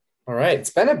All right, it's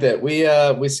been a bit.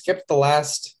 We skipped the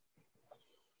last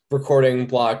recording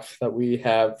block that we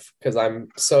have because I'm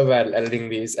so bad at editing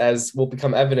these. As will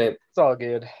become evident, It's all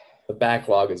good. the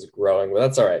backlog is growing, but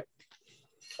that's all right.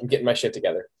 I'm getting my shit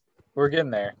together. We're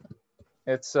getting there.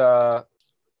 It's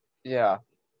yeah.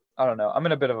 I don't know. I'm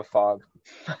in a bit of a fog.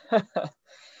 We're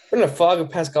in a fog the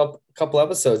past couple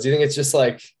episodes. Do you think it's just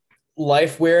like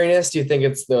life weariness? Do you think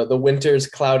it's the winter's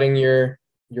clouding your?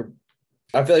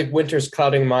 I feel like winter's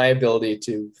clouding my ability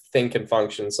to think and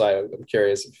function. So I'm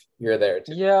curious if you're there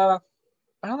too. Yeah.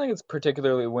 I don't think it's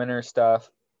particularly winter stuff.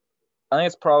 I think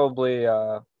it's probably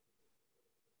I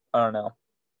don't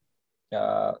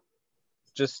know.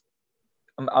 Just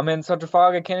I'm in such a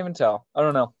fog I can't even tell. I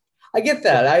don't know. I get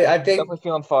that. I think Definitely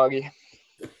feeling foggy.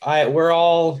 we're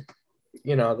all,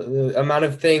 the amount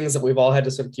of things that we've all had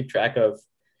to sort of keep track of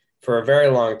for a very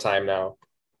long time now,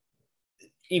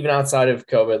 even outside of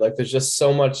COVID. Like there's just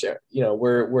so much,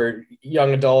 we're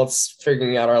young adults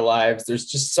figuring out our lives. There's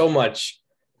just so much.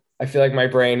 I feel like my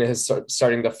brain is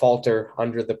starting to falter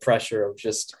under the pressure of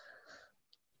just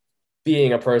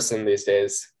being a person these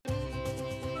days.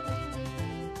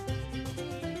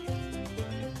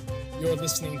 You're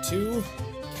listening to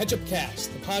Ketchup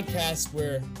Cast, the podcast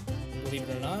where, believe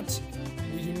it or not,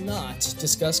 we do not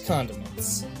discuss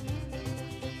condiments.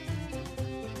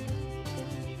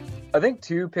 I think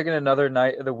too, picking another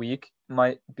night of the week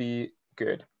might be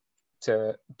good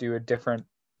to do a different.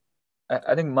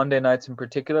 I think Monday nights in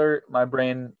particular, my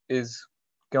brain is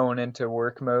going into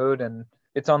work mode and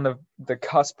it's on the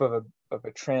cusp of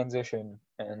a transition,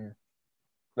 and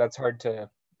that's hard to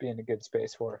be in a good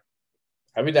space for.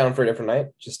 I'd be down for a different night,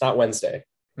 just not Wednesday.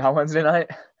 Not Wednesday night?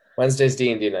 Wednesday's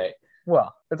D&D night.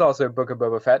 Well, it's also Book of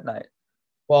Boba Fett night.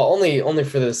 Well, only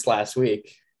for this last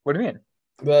week. What do you mean?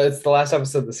 Well, it's the last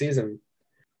episode of the season.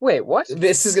 Wait, what?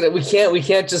 This is we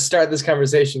can't just start this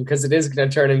conversation because it is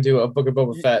gonna turn into a Book of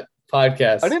Boba Fett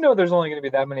podcast. I didn't know there's only going to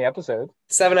be that many episodes.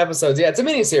 7 episodes. Yeah, it's a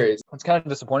mini series. It's kind of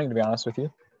disappointing, to be honest with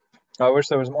you. I wish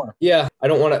there was more. Yeah, I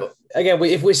don't want to. Again,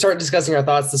 if we start discussing our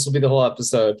thoughts, this will be the whole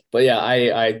episode. But yeah,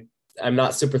 I'm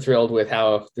not super thrilled with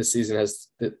how this season has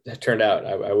turned out.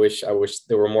 I wish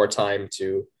there were more time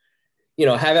to,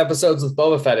 have episodes with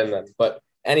Boba Fett in them. But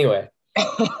anyway.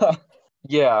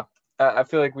 Yeah, I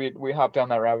feel like we hopped down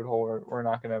that rabbit hole. We're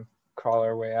not going to crawl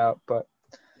our way out, but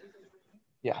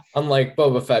yeah. Unlike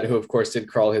Boba Fett, who of course did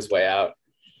crawl his way out.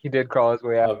 He did crawl his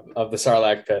way out of the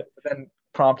Sarlacc pit. But then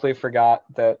promptly forgot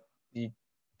that he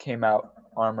came out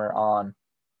armor on.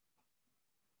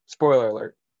 Spoiler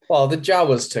alert. Well, the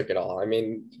Jawas took it all. I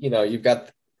mean, you've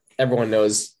got, everyone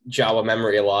knows Jawa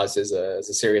memory loss is a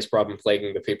serious problem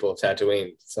plaguing the people of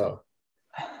Tatooine. So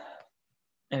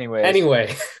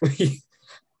anyway.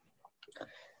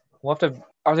 We'll have to,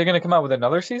 are they going to come out with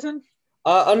another season?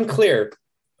 Unclear.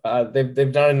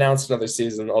 They've not announced another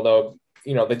season, although,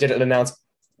 they didn't announce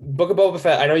Book of Boba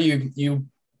Fett. I know you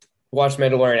watched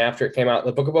Mandalorian after it came out.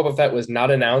 The Book of Boba Fett was not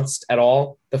announced at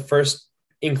all. The first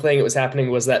inkling it was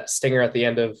happening was that stinger at the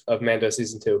end of Mando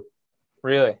season 2.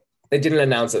 Really? They didn't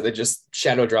announce it. They just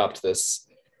shadow dropped this.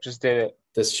 Just did it.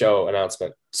 This show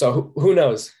announcement. So who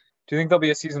knows? Do you think there'll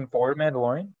be a season 4 of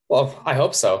Mandalorian? Well, I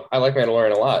hope so. I like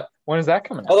Mandalorian a lot. When is that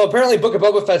coming out? Although apparently Book of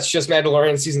Boba Fett's just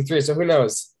Mandalorian season 3, so who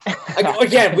knows?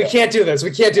 Again, we can't do this.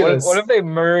 We can't do this. What if they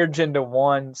merge into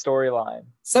one storyline?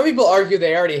 Some people argue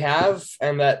they already have,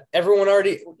 and that everyone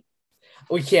already.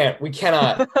 We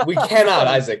cannot,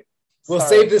 Isaac. We'll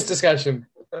save this discussion.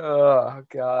 Oh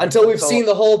God! Until we've seen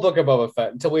the whole Book of Boba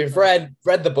Fett. Until we've read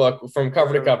the book from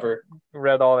cover to cover.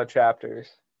 Read all the chapters.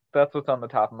 That's what's on the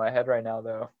top of my head right now,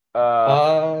 though.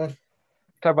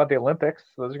 Talk about the Olympics.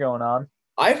 Those are going on.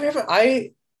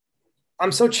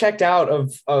 I'm so checked out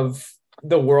of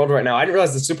the world right now. I didn't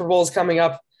realize the Super Bowl is coming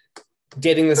up.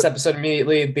 Dating this episode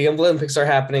immediately. The Olympics are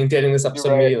happening. Dating this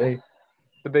episode immediately.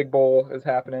 The big bowl is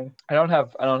happening. I don't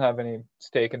have any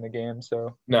stake in the game,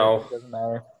 so no, it doesn't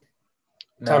matter.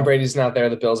 No. Tom Brady's not there.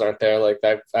 The Bills aren't there. Like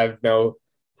that, I don't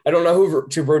know who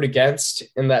to root against,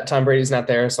 in that Tom Brady's not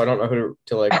there, so I don't know who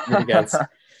to root against.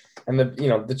 And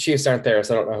the Chiefs aren't there,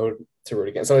 so I don't know who to root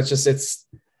against. So it's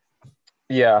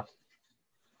yeah,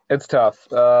 it's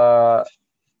tough. I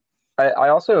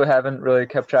also haven't really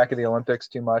kept track of the Olympics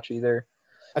too much either.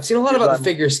 I've seen a lot about the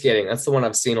figure skating. That's the one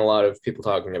I've seen a lot of people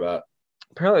talking about.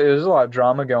 Apparently, there's a lot of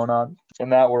drama going on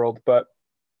in that world, but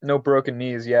no broken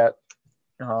knees yet.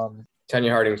 Tonya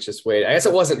Harding's just waiting. I guess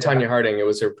it wasn't Tonya Harding. It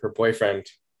was her boyfriend.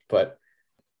 But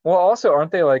well, also,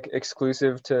 aren't they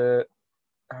exclusive to?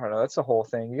 I don't know. That's the whole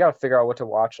thing. You got to figure out what to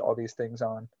watch all these things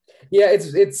on. Yeah,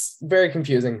 it's very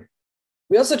confusing.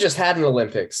 We also just had an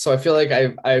Olympics, so I feel like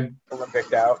I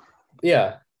Olympic out.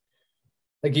 Yeah.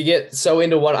 Like you get so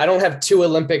into one. I don't have 2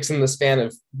 Olympics in the span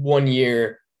of 1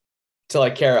 year to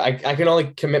like care. I can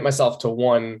only commit myself to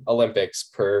one Olympics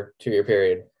per 2 year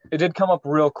period. It did come up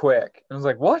real quick. I was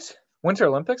like, what? Winter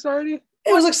Olympics already?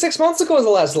 It was like 6 months ago was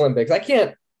the last Olympics.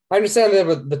 I understand there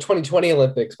were the 2020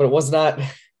 Olympics, but it was not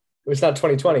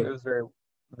 2020. It was very,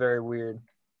 very weird.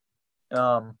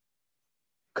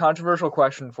 Controversial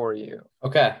question for you.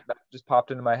 Okay. That just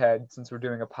popped into my head since we're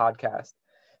doing a podcast.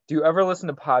 Do you ever listen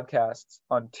to podcasts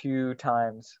on 2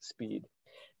 times speed?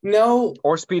 No,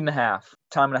 Or speed and a half,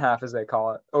 time and a half as they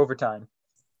call it, overtime.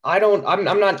 I don't.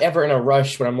 I'm not ever in a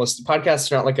rush when I'm listening.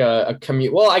 Podcasts are not like a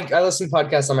commute. Well, I listen to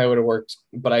podcasts on my way to work,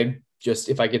 but I just,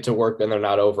 if I get to work and they're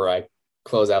not over, I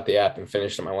close out the app and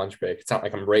finish on my lunch break. It's not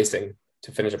like I'm racing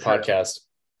to finish a podcast.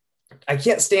 I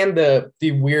can't stand the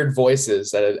weird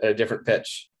voices at a different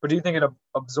pitch. But do you think it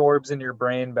absorbs in your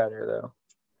brain better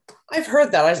though? I've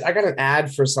heard that. I got an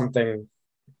ad for something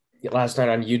last night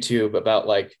on YouTube about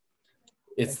like,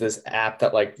 it's this app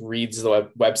that like reads the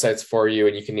websites for you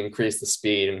and you can increase the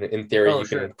speed. And in theory, you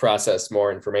can process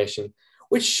more information,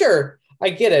 which sure, I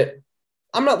get it.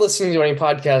 I'm not listening to any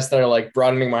podcasts that are like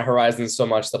broadening my horizons so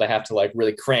much that I have to like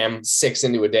really cram 6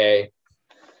 into a day.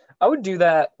 I would do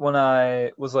that when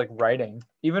I was like writing,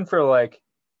 even for like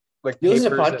you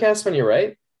listen to podcasts when you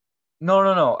write? No.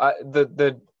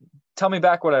 The Tell Me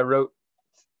Back What I Wrote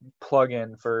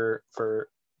plugin for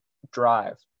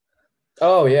Drive.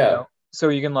 Oh yeah. You know? So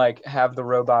you can like have the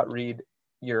robot read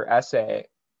your essay,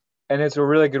 and it's a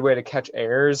really good way to catch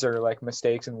errors or like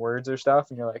mistakes in words or stuff.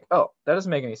 And you're like, oh, that doesn't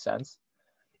make any sense.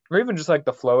 Or even just like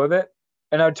the flow of it.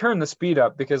 And I would turn the speed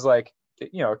up because like,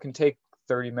 it can take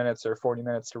 30 minutes or 40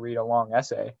 minutes to read a long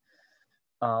essay.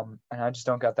 And I just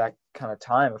don't got that kind of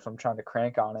time if I'm trying to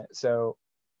crank on it. So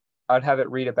I'd have it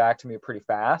read it back to me pretty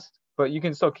fast, but you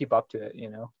can still keep up to it,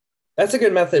 That's a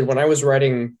good method. When I was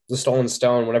writing The Stolen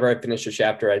Stone, whenever I finished a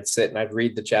chapter, I'd sit and I'd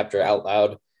read the chapter out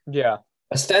loud. Yeah.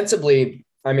 Ostensibly,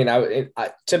 I mean,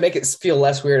 to make it feel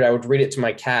less weird, I would read it to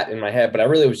my cat in my head, but I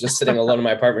really was just sitting alone in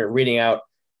my apartment reading out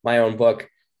my own book.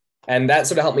 And that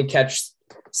sort of helped me catch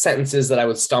sentences that I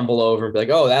would stumble over and be like,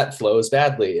 oh, that flows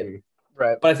badly. And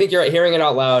right. But I think you're right. Hearing it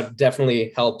out loud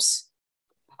definitely helps.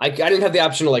 I didn't have the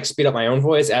option to like speed up my own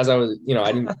voice as I was,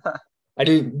 I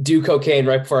didn't do cocaine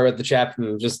right before I read the chapter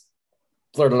and just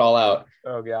blurt it all out.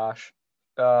 Oh gosh.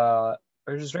 I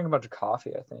just drank a bunch of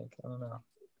coffee, I think. I don't know.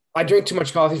 I drink too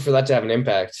much coffee for that to have an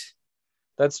impact.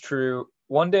 That's true.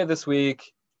 One day this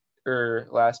week or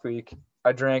last week,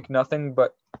 I drank nothing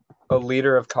but a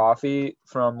liter of coffee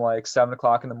from like 7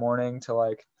 o'clock in the morning to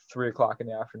like 3 o'clock in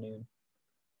the afternoon.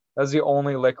 That was the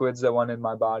only liquids that went in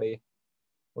my body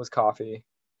was coffee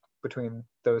between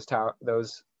those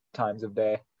times of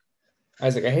day.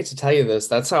 Isaac, I hate to tell you this.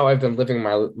 That's how I've been living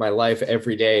my life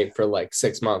every day for like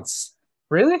 6 months.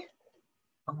 Really?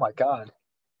 Oh my God.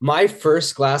 My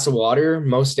first glass of water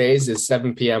most days is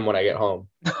 7 p.m. when I get home.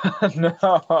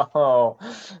 No,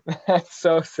 that's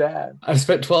so sad. I've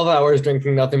spent 12 hours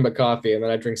drinking nothing but coffee, and then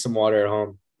I drink some water at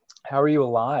home. How are you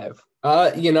alive?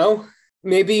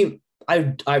 Maybe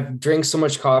I've drank so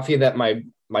much coffee that my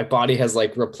body has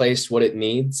like replaced what it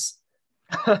needs.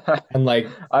 And like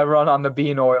I run on the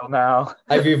bean oil now.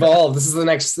 I've evolved. This is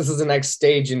the next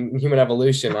stage in human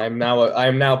evolution. I'm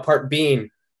now part bean.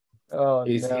 Oh,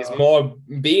 he's more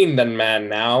bean than man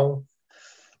now.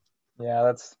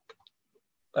 Yeah,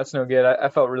 that's no good. I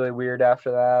felt really weird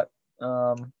after that.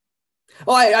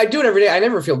 I do it every day. I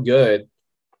never feel good.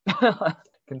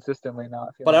 Consistently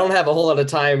not. But I don't have a whole lot of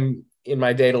time in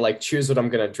my day to like choose what I'm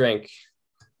gonna drink.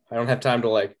 I don't have time to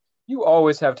like. You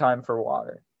always have time for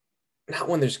water. Not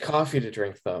when there's coffee to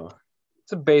drink, though.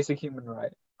 It's a basic human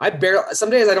right. Some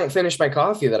days I don't finish my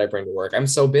coffee that I bring to work. I'm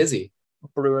so busy.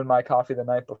 Brewing my coffee the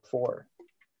night before,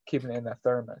 keeping it in the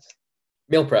thermos.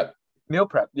 Meal prep,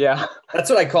 yeah. That's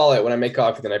what I call it when I make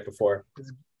coffee the night before.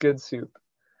 It's good soup.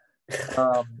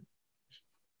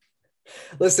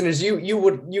 Listeners,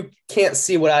 you can't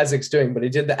see what Isaac's doing, but he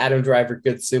did the Adam Driver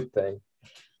good soup thing.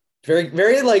 Very,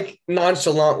 very like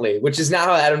nonchalantly, which is not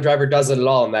how Adam Driver does it at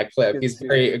all in that clip. He's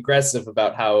very aggressive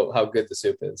about how good the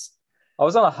soup is. I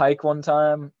was on a hike one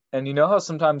time, and you know how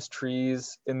sometimes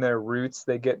trees in their roots,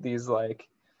 they get these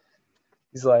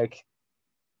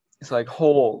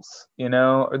holes,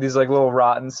 or these like little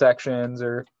rotten sections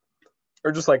or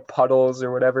just like puddles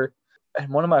or whatever.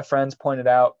 And one of my friends pointed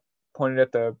at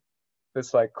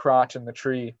this like crotch in the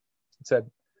tree and said,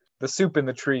 "The soup in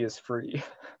the tree is free."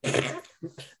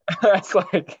 That's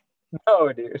like,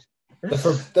 no, dude.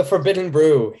 The forbidden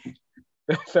brew.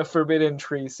 The forbidden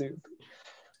tree soup.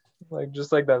 Like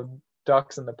just like the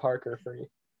ducks in the park are free.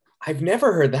 I've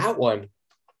never heard that one.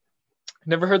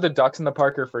 Never heard the ducks in the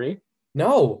park are free?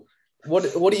 No. What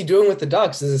are you doing with the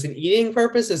ducks? Is this an eating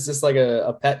purpose? Is this like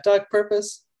a pet duck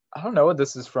purpose? I don't know what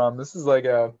this is from. This is like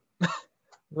a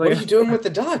What are you doing with the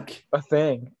duck? a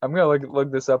thing. I'm gonna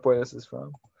look this up where this is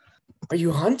from. Are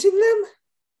you hunting them?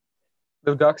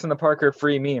 The ducks in the park are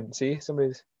free meme. See,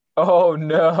 somebody's. Oh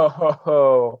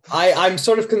no! I'm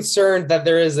sort of concerned that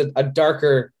there is a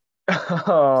darker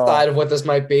Oh side of what this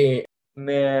might be.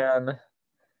 man,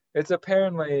 it's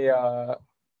apparently an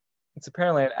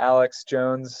Alex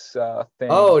Jones thing.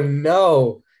 Oh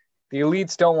no. The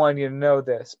elites don't want you to know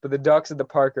this, but the ducks at the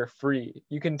park are free.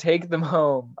 You can take them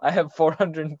home. I have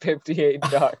 458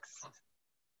 ducks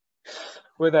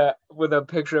with a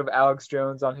picture of Alex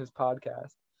Jones on his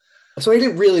podcast. So he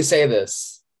didn't really say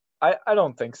this. I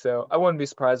don't think so. I wouldn't be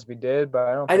surprised if he did, but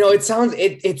I don't. I know it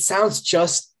sounds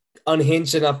just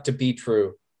unhinged enough to be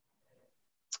true.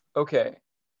 Okay.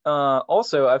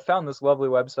 Also, I found this lovely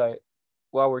website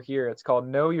while we're here. It's called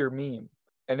Know Your Meme,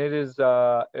 and it is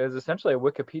essentially a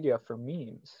Wikipedia for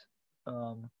memes.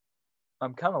 I'm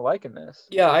kind of liking this.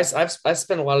 Yeah, I've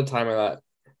spent a lot of time on that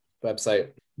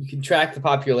website. You can track the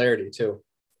popularity too.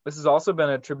 This has also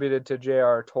been attributed to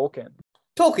J.R. Tolkien.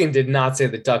 Tolkien did not say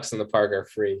the ducks in the park are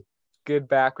free. Good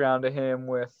background to him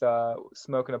with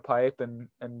smoking a pipe and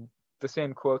the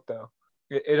same quote though.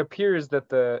 It appears that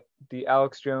the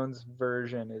Alex Jones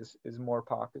version is more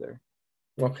popular.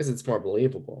 Well, because it's more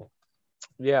believable.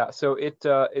 Yeah, so it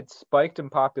spiked in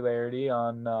popularity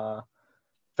on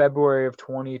February of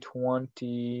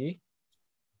 2020.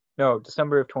 No,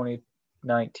 December of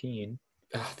 2019.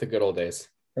 The good old days.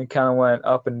 And kind of went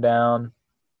up and down.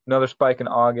 Another spike in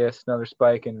August, another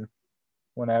spike in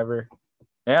whenever.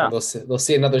 Yeah. They'll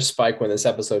see another spike when this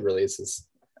episode releases.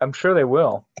 I'm sure they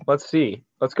will. Let's see.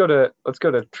 Let's go to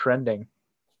trending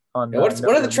on what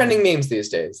are the trending memes these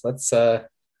days? Let's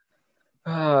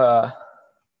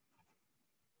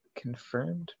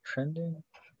confirmed trending.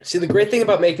 See, the great thing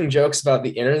about making jokes about the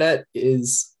internet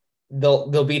is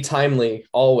they'll be timely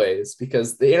always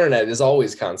because the internet is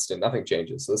always constant. Nothing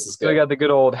changes. So this is good. So we got the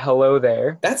good old hello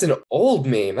there. That's an old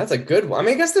meme. That's a good one. I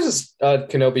mean, I guess there's a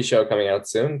Kenobi show coming out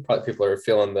soon. Probably people are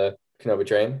feeling the Kenobi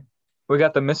train. We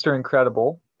got the Mr.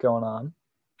 Incredible going on.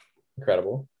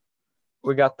 Incredible.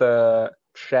 We got the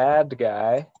Chad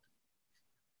guy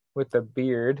with the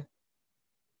beard.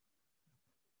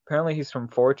 Apparently he's from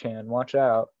 4chan. Watch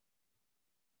out.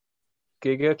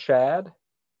 Giga Chad.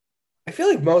 I feel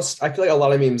like a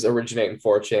lot of memes originate in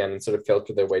 4chan and sort of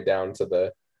filter their way down to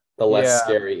the less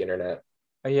scary internet.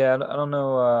 Yeah, I don't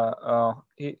know.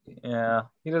 He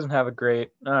doesn't have a great.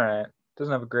 All right,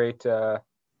 doesn't have a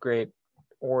great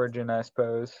origin, I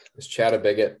suppose. Is Chad a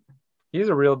bigot? He's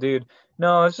a real dude.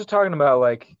 No, I was just talking about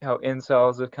like how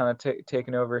incels have kind of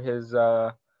taken over his.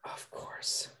 Of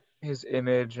course. His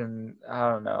image, and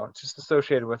I don't know, just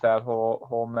associated with that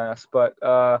whole mess. But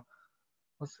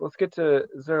let's get to.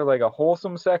 Is there like a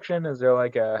wholesome section? Is there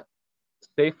like a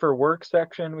safe for work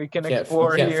section we can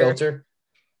explore here? Filter.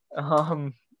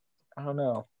 I don't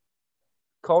know.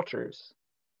 Cultures.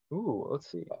 Ooh,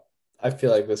 let's see. I feel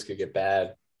like this could get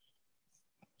bad.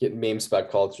 Get memes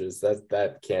about cultures.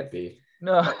 That can't be.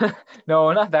 No,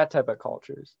 no, not that type of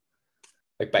cultures.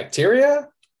 Like bacteria?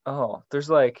 Oh, there's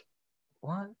like,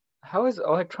 what? How is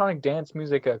electronic dance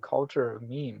music a culture of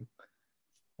meme?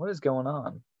 What is going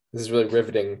on? This is really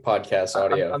riveting podcast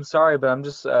audio. I'm sorry, but I'm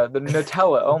just the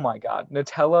Nutella. Oh my God,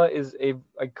 Nutella is a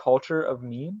culture of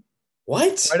meme.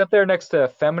 What? Right up there next to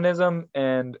feminism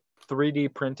and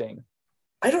 3D printing.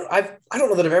 I don't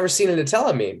know that I've ever seen a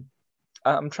Nutella meme.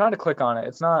 I'm trying to click on it.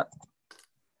 It's not.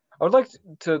 I would like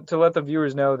to let the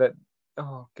viewers know that.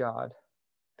 Oh God.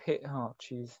 Oh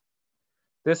jeez.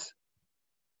 This.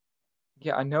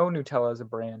 Yeah, I know Nutella is a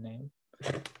brand name.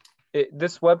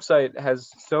 This website has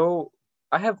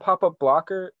I have pop-up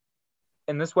blocker,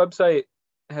 and this website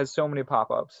has so many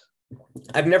pop-ups.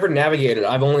 I've never navigated.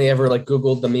 I've only ever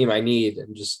Googled the meme I need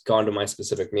and just gone to my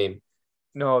specific meme.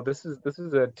 No, this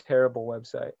is a terrible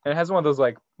website. And it has one of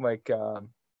those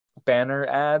banner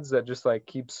ads that just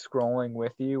keep scrolling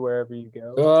with you wherever you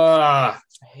go. I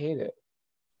hate it.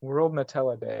 World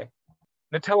Nutella Day.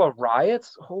 Nutella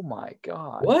riots? Oh my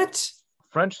God. What?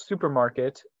 French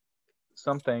supermarket,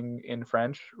 something in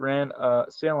French, ran a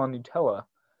sale on Nutella,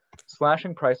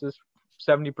 slashing prices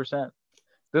 70%.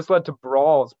 This led to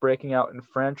brawls breaking out in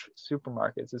French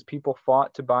supermarkets as people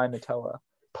fought to buy Nutella.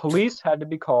 Police had to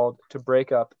be called to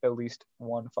break up at least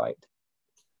one fight.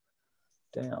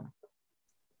 Damn.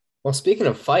 Well, speaking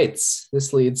of fights,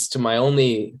 this leads to my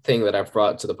only thing that I've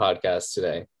brought to the podcast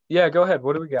today. Yeah, go ahead.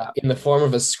 What do we got? in the form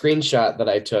of a screenshot that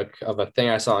I took of a thing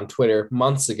I saw on Twitter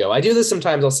months ago. I do this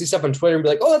sometimes. I'll see stuff on Twitter and be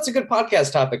like, oh, that's a good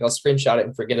podcast topic. I'll screenshot it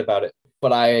and forget about it.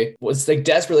 But I was like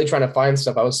desperately trying to find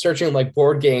stuff. I was searching like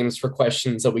board games for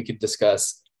questions that we could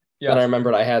discuss. Yeah. And I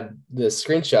remembered I had this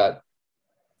screenshot.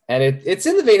 And it's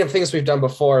in the vein of things we've done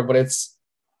before, but it's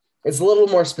a little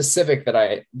more specific that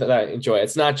I enjoy.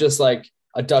 It's not just like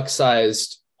a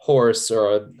duck-sized horse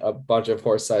or a bunch of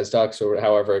horse-sized ducks or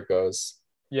however it goes.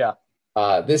 Yeah.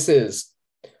 This is,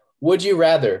 would you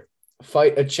rather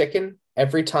fight a chicken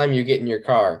every time you get in your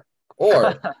car,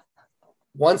 or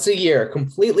once a year,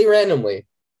 completely randomly,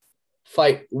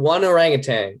 fight one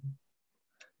orangutan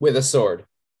with a sword?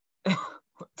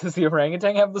 Does the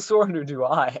orangutan have the sword, or do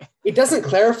I? It doesn't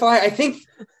clarify. I think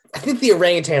the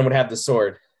orangutan would have the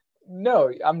sword. No,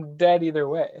 I'm dead either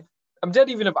way. I'm dead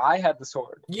even if I had the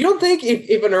sword. You don't think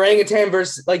if an orangutan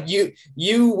versus like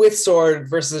you with sword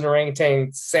versus an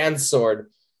orangutan sans sword,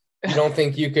 you don't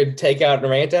think you could take out an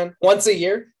orangutan once a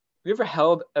year? Have you ever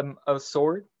held a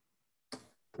sword?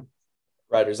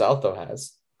 Riders Alto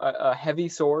has. A heavy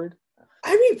sword?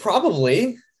 I mean,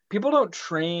 probably. People don't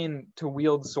train to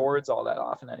wield swords all that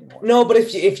often anymore. No, but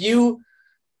if you,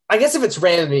 I guess if it's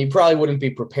random, you probably wouldn't be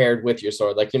prepared with your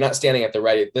sword. Like you're not standing at the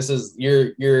ready. This is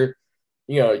you've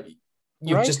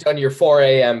Right. just done your 4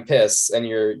 a.m. piss and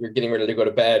you're getting ready to go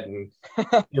to bed and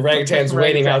your orangutan's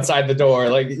waiting outside the door.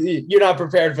 Like you're not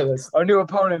prepared for this. Our new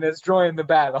opponent has joined the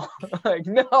battle. Like,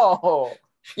 no.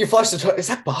 You flush the toilet. Is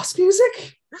that boss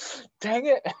music? Dang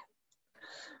it.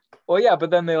 Well, yeah, but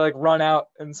then they like run out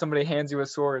and somebody hands you a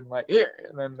sword and like, here,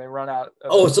 and then they run out.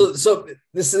 So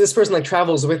this person like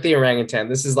travels with the orangutan.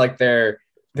 This is like their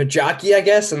jockey, I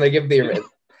guess, and they give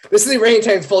this is the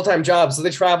orangutan's full-time job. So they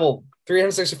travel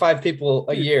 365 people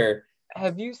a year.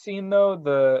 Have you seen though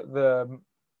the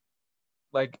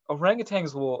like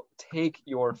orangutans will take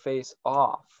your face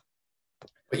off?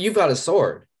 But you've got a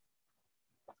sword.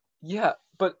 Yeah,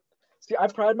 but see, I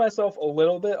pride myself a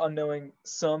little bit on knowing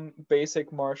some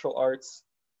basic martial arts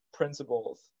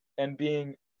principles and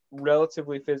being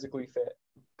relatively physically fit.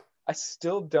 I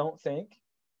still don't think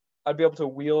I'd be able to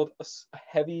wield a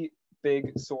heavy,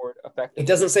 big sword effectively. It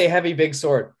doesn't say heavy, big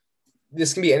sword.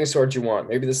 This can be any sword you want.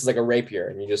 Maybe this is like a rapier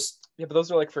and you just... Yeah, but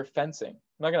those are like for fencing.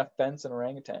 I'm not going to fence an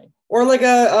orangutan. Or like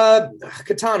a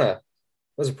katana.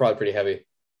 Those are probably pretty heavy.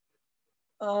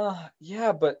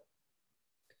 Yeah, but...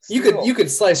 You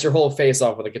could slice your whole face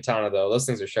off with a katana, though. Those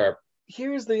things are sharp.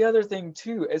 Here's the other thing,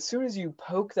 too. As soon as you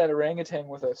poke that orangutan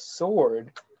with a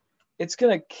sword, it's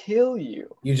going to kill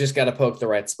you. You just got to poke the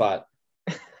right spot.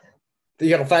 You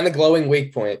got to find the glowing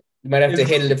weak point. You might have to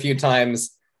hit it a few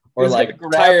times or like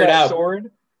tire it out.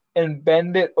 Sword and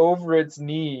bend it over its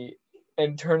knee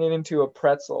and turn it into a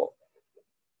pretzel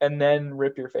and then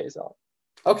rip your face off.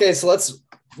 Okay, so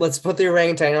let's put the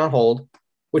orangutan on hold,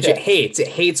 which it hates. It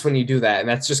hates when you do that, and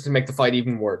that's just gonna make the fight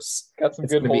even worse. Got some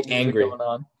good hold music going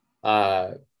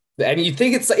on. And you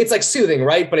think it's like soothing,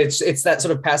 right? But it's that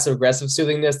sort of passive aggressive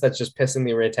soothingness that's just pissing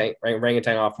the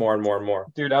orangutan off more and more and more.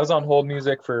 Dude, I was on hold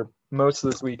music for most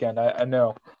of this weekend. I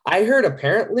know. I heard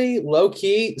apparently low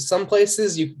key some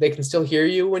places they can still hear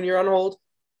you when you're on hold,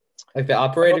 like the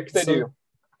operator.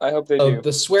 I hope they do.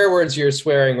 The swear words you're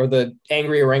swearing or the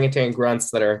angry orangutan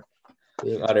grunts that are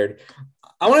being uttered.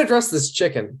 I want to address this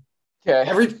chicken.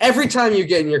 Okay. Every time you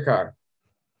get in your car,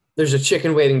 there's a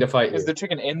chicken waiting to fight you. Is the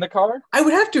chicken in the car? I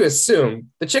would have to assume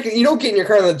the chicken. You don't get in your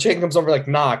car and the chicken comes over like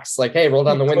knocks, like, "Hey, roll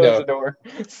down the window." Close the door.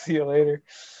 See you later.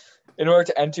 In order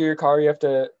to enter your car, you have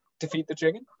to defeat the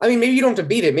chicken. I mean, maybe you don't have to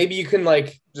beat it. Maybe you can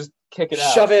like just kick it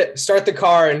out, shove it, start the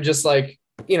car, and just like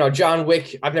John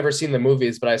Wick. I've never seen the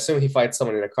movies, but I assume he fights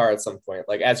someone in a car at some point,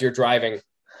 like as you're driving,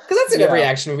 because that's in every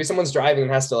action movie. Someone's driving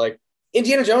and has to like.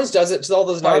 Indiana Jones does it to all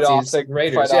those Nazis,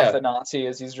 Raiders. Fight off the Nazi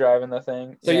as he's driving the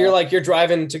thing. So you're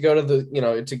driving to go to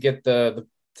the, to get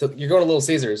you're going to Little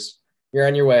Caesars. You're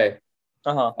on your way.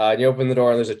 And you open the door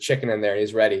and there's a chicken in there and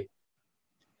he's ready.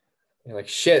 You're like,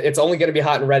 shit, it's only going to be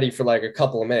hot and ready for like a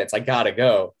couple of minutes. I gotta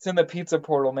go. It's in the pizza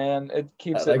portal, man. It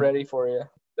keeps it ready for you.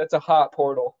 That's a hot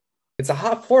portal. It's a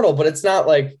hot portal, but it's not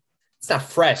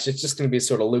fresh. It's just going to be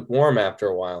sort of lukewarm after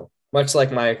a while. Much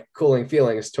like my cooling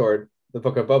feelings toward the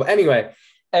Book of Boba. Anyway,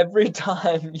 every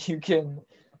time you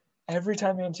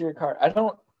enter your car, I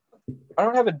don't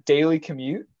have a daily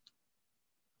commute,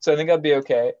 so I think I'd be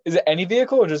okay. Is it any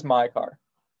vehicle or just my car?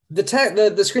 The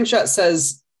screenshot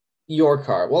says your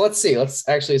car. Well, let's see. Let's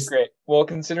actually. Great. Well,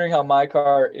 considering how my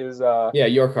car is,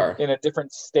 your car in a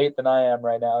different state than I am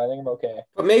right now, I think I'm okay.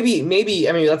 But maybe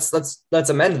I mean let's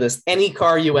amend this. Any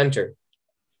car you enter,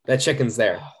 that chicken's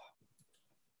there.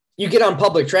 You get on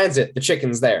public transit, the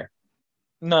chicken's there.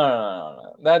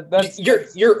 No. That's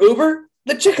You're Uber.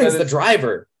 The chicken's the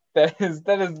driver. That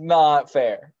is not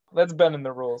fair. That's bending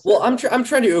the rules. Well, I'm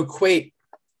trying to equate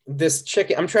this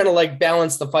chicken. I'm trying to like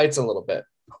balance the fights a little bit.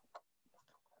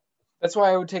 That's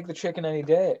why I would take the chicken any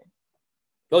day.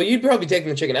 Well, you'd probably be taking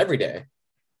the chicken every day.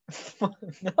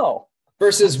 No.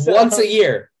 Versus once a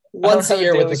year. Once a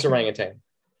year with this orangutan.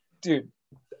 Dude,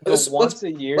 once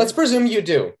a year? Let's presume you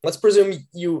do. Let's presume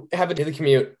you have a daily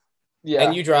commute. Yeah.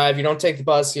 And you drive. You don't take the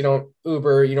bus. You don't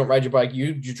Uber. You don't ride your bike.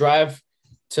 You drive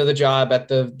to the job at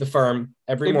the firm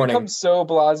every morning. It becomes so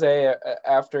blasé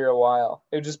after a while.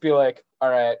 It would just be like, all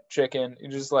right, chicken. You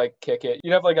just like kick it.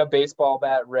 You'd have like a baseball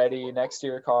bat ready next to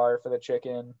your car for the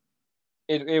chicken.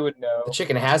 It would know. The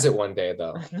chicken has it one day,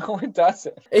 though. No, it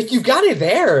doesn't. If you've got it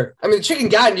there, I mean, the chicken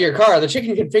got into your car. The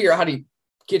chicken can figure out how to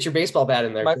get your baseball bat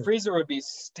in there. My freezer would be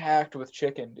stacked with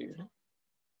chicken, dude.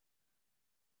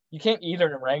 You can't eat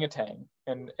an orangutan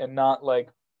and not like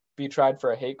be tried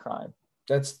for a hate crime.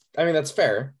 That's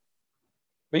fair.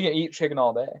 But you can eat chicken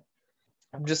all day.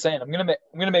 I'm just saying, I'm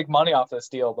gonna make money off this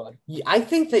deal, bud. I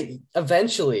think that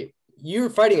eventually you're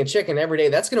fighting a chicken every day.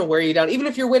 That's gonna wear you down, even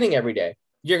if you're winning every day.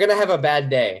 You're going to have a bad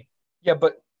day. Yeah,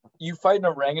 but you fight an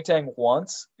orangutan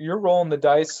once, you're rolling the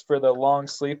dice for the long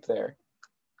sleep there.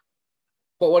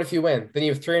 But what if you win? Then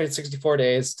you have 364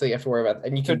 days till you have to worry about that.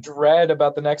 And you can dread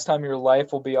about the next time your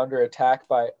life will be under attack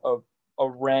by a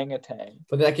orangutan.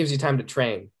 But that gives you time to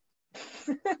train.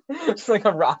 It's like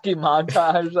a Rocky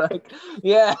montage. Like,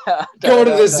 yeah. Go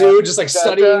to the zoo, just like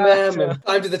studying them and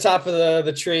climb to the top of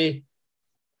the tree.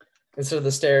 Instead of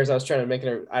the stairs, I was trying to make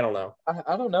it. I don't know.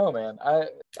 I don't know, man.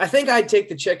 I think I'd take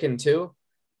the chicken too.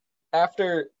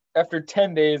 After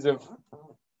 10 days of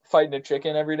fighting a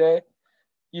chicken every day,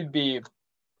 you'd be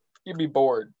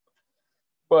bored.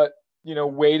 But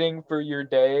waiting for your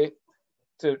day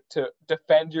to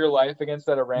defend your life against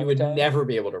that orangutan, you would never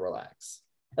be able to relax.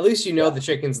 At least the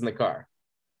chicken's in the car.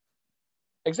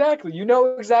 Exactly. You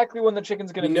know exactly when the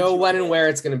chicken's going to be. You know when and where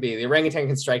it's going to be. The orangutan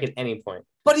can strike at any point.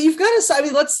 But you've got to, I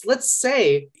mean, let's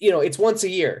say, it's once a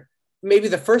year. Maybe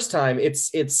the first time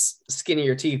it's skin of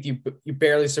your teeth. You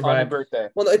barely survive. On your birthday.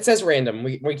 Well, it says random.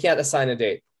 We can't assign a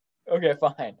date. Okay,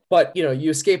 fine. But, you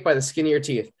escape by the skin of your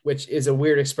teeth, which is a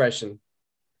weird expression.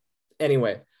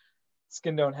 Anyway.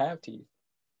 Skin don't have teeth.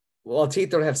 Well,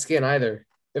 teeth don't have skin either.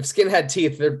 If skin had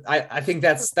teeth, I think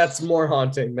that's more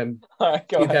haunting than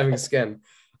teeth having skin.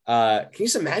 Can you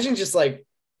just imagine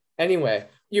anyway,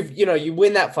 you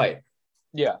win that fight.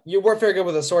 Yeah. You weren't very good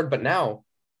with a sword, but now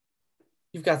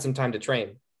you've got some time to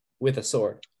train with a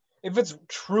sword. If it's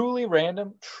truly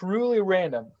random,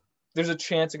 there's a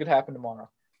chance it could happen tomorrow.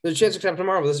 There's a chance it could happen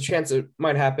tomorrow, but there's a chance it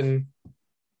might happen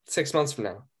 6 months from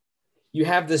now. You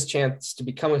have this chance to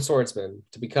become a swordsman,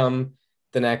 to become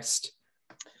the next...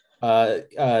 what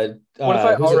if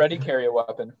I already carry a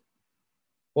weapon?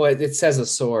 Well, it says a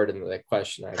sword in the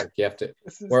question. I think you have to.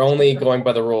 We're only going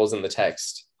by the rules in the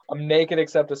text. I'm naked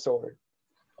except a sword.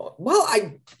 Well,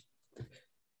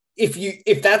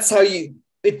 if that's how you,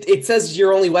 it says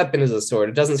your only weapon is a sword.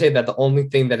 It doesn't say that the only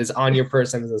thing that is on your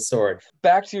person is a sword.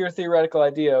 Back to your theoretical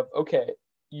idea of, okay,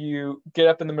 you get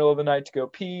up in the middle of the night to go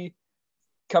pee,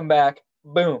 come back,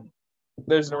 boom,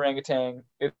 there's an orangutan.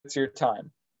 It's your time.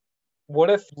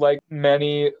 What if, like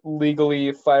many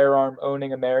legally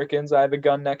firearm-owning Americans, I have a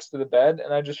gun next to the bed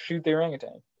and I just shoot the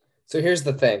orangutan? So here's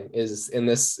the thing: is in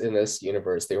this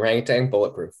universe, the orangutan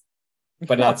bulletproof,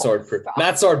 but not swordproof. Stop.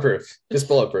 Not swordproof, just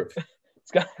bulletproof.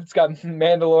 It's got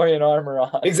Mandalorian armor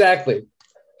on. Exactly.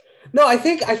 No, I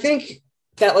think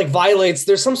that violates.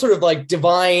 There's some sort of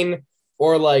divine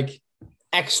or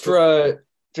extra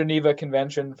Geneva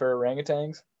Convention for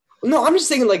orangutans. No, I'm just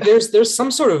thinking there's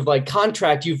some sort of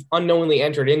contract you've unknowingly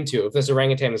entered into if this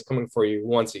orangutan is coming for you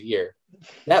once a year.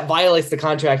 That violates the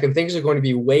contract and things are going to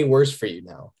be way worse for you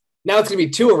now. Now it's going to be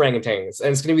 2 orangutans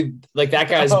and it's going to be that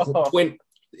guy's twin,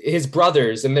 his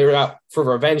brothers, and they're out for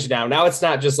revenge now. Now it's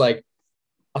not just a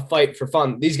fight for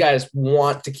fun. These guys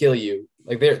want to kill you.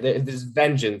 There's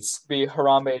vengeance. Be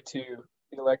Harambe 2,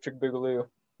 the Electric Boogaloo.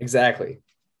 Exactly.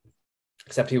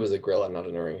 Except he was a gorilla, not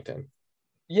an orangutan.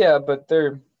 Yeah, but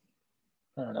they're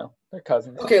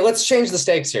cousins. Okay, let's change the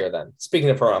stakes here then. Speaking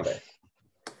of Harambe,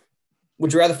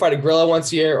 would you rather fight a gorilla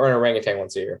once a year or an orangutan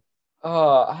once a year?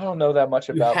 I don't know that much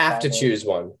about. You have to choose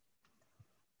one.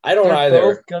 I don't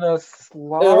either. They're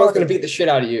both gonna beat the shit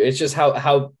out of you. It's just how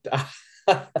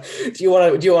do you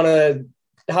want to?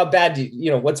 How bad do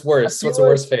you? What's worse? What's the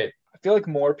worst fate? I feel like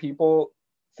more people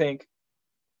think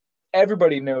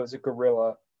everybody knows a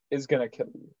gorilla is gonna kill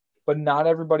you, but not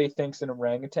everybody thinks an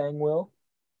orangutan will.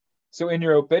 So in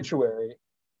your obituary,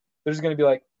 there's going to be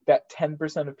that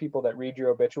 10% of people that read your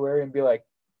obituary and be like,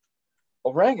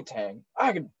 orangutan,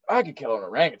 I could kill an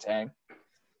orangutan.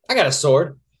 I got a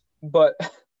sword. But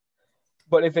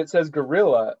if it says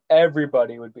gorilla,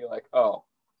 everybody would be like, oh,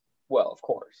 well, of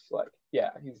course. Like,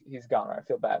 yeah, he's gone. I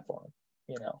feel bad for him,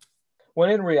 you know. When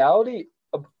in reality,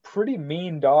 a pretty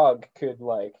mean dog could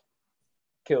like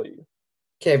kill you.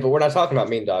 Okay, but we're not talking about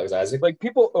mean dogs, Isaac. Like,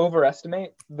 people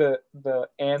overestimate the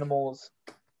animals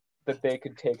that they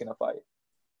could take in a fight.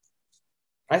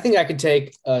 I think I could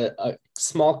take a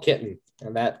small kitten,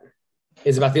 and that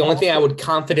is about the only thing I would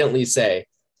confidently say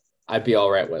I'd be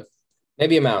all right with.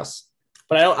 Maybe a mouse,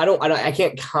 but I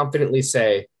can't confidently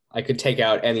say I could take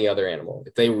out any other animal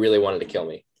if they really wanted to kill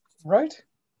me. Right?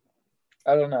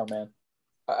 I don't know, man.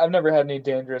 I've never had any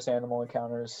dangerous animal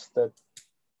encounters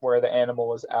where the animal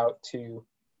was out to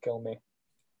kill me.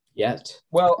 Yet.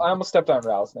 Well, I almost stepped on a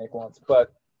rattlesnake once,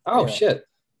 but oh shit.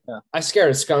 Yeah. I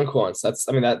scared a skunk once.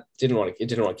 That didn't want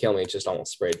to kill me. It just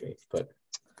almost sprayed me. But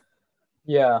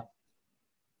yeah.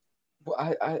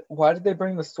 Why did they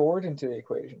bring the sword into the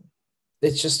equation?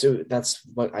 It's just that's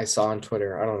what I saw on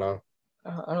Twitter. I don't know.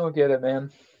 I don't get it,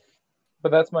 man.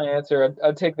 But that's my answer.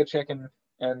 I'd take the chicken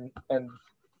and I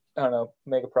don't know,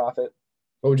 make a profit.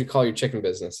 What would you call your chicken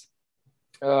business?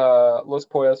 Los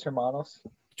Pollos Hermanos.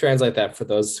 Translate that for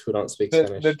those who don't speak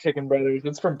Spanish. The Chicken Brothers.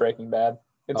 It's from Breaking Bad.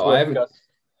 It's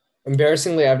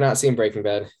embarrassingly, I've not seen Breaking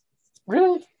Bad.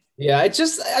 Really? Yeah,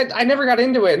 I never got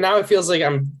into it. Now it feels like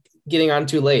I'm getting on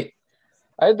too late.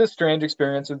 I had this strange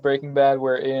experience with Breaking Bad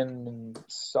where in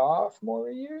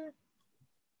sophomore year,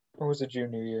 or was it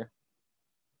junior year?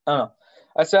 I don't know.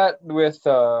 I sat with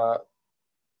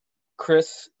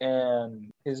Chris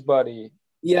and his buddy.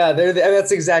 Yeah, that's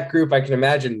the exact group I can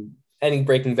imagine any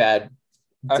Breaking Bad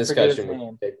discussion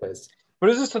would take place. But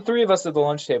it was just the three of us at the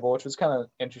lunch table, which was kind of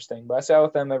interesting. But I sat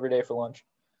with them every day for lunch.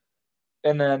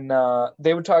 And then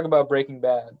they would talk about Breaking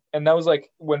Bad. And that was like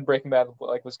when Breaking Bad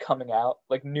like was coming out,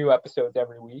 like new episodes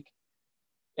every week.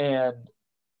 And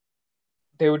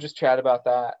they would just chat about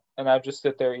that. And I'd just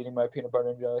sit there eating my peanut butter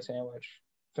and jelly sandwich,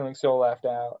 feeling so left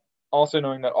out. Also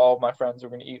knowing that all of my friends were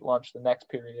going to eat lunch the next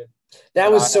period.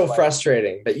 That was so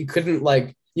frustrating that you couldn't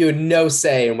you had no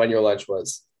say in when your lunch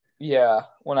was. Yeah,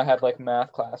 when I had like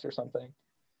math class or something.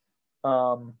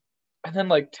 And then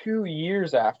like 2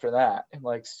 years after that, in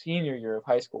like senior year of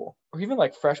high school, or even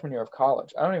like freshman year of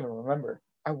college, I don't even remember.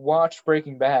 I watched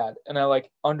Breaking Bad and I like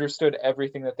understood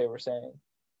everything that they were saying,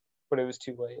 but it was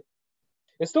too late.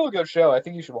 It's still a good show. I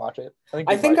think you should watch it.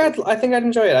 I think I'd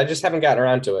enjoy it. I just haven't gotten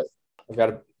around to it. I've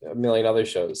got a million other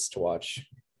shows to watch.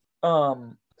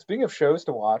 Speaking of shows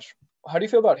to watch, how do you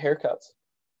feel about haircuts?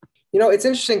 You know, it's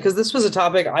interesting because this was a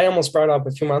topic I almost brought up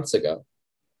a few months ago.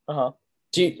 Uh-huh.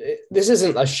 This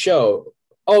isn't a show.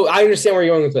 Oh, I understand where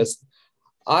you're going with this.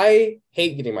 I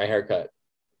hate getting my hair cut.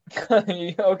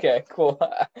 Okay, cool.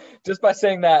 Just by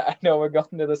saying that, I know we're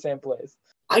going to the same place.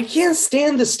 I can't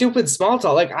stand the stupid small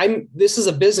talk. This is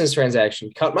a business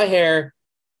transaction. Cut my hair,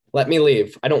 let me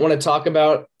leave. I don't want to talk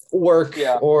about work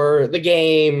or the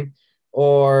game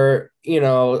or,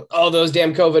 those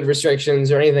damn COVID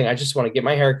restrictions or anything. I just want to get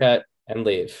my hair cut and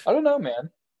leave. I don't know,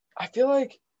 man. I feel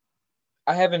like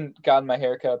I haven't gotten my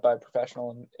hair cut by a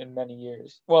professional in many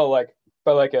years. Well,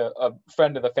 by a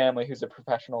friend of the family who's a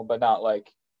professional, but not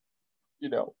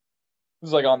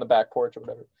who's like on the back porch or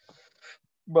whatever.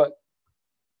 But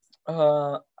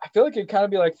I feel like it'd kind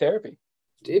of be like therapy.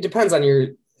 It depends on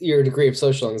your degree of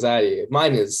social anxiety.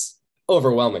 Mine is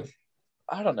overwhelming.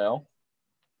 I don't know.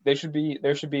 There should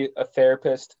be a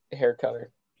therapist hair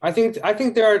cutter. I think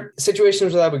there are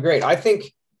situations where that would be great. I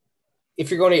think if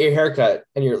you're going to get your haircut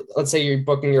and let's say you're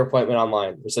booking your appointment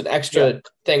online, there's an extra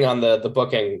thing on the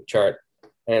booking chart.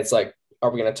 And it's like, are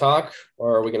we going to talk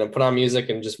or are we going to put on music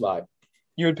and just vibe?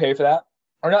 You would pay for that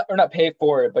or not pay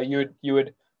for it, but you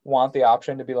would want the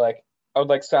option to be like, I would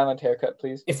like silent haircut,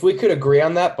 please. If we could agree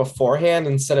on that beforehand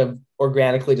instead of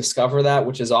organically discover that,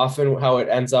 which is often how it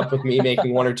ends up with me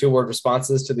making 1 or 2 word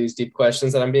responses to these deep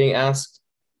questions that I'm being asked.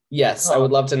 Yes, I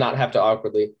would love to not have to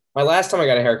awkwardly. My last time I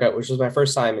got a haircut, which was my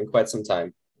first time in quite some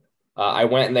time, I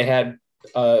went and they had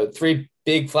 3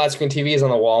 big flat screen TVs on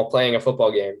the wall playing a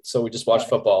football game. So we just watched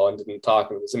football and didn't talk.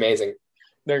 And it was amazing.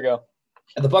 There you go.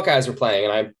 And the Buckeyes were playing,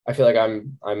 and I feel like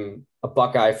I'm a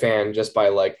Buckeye fan just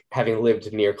by having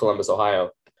lived near Columbus,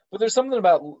 Ohio. But there's something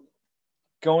about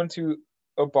going to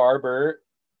a barber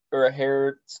or a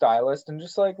hair stylist and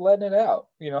just letting it out,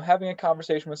 having a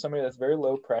conversation with somebody that's very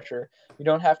low pressure. You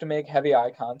don't have to make heavy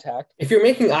eye contact. If you're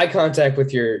making eye contact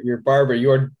with your barber,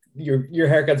 your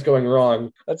haircut's going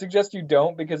wrong. I'd suggest you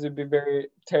don't, because it'd be a very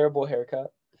terrible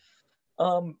haircut.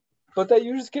 But that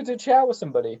you just get to chat with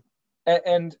somebody.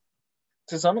 and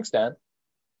to some extent,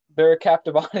 they're a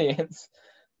captive audience,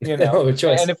 you know. No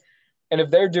choice. And if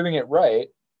they're doing it right,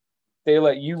 they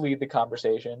let you lead the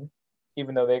conversation,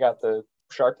 even though they got the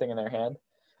shark thing in their hand.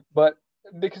 But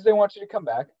because they want you to come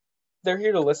back, they're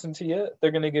here to listen to you.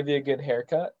 They're going to give you a good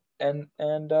haircut, and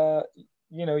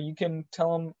you know, you can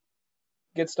tell them,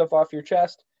 get stuff off your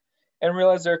chest, and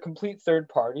realize they're a complete third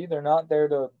party. They're not there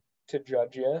to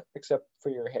judge you, except for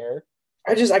your hair.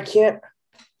 I can't.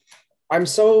 I'm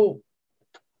so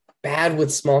bad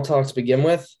with small talk to begin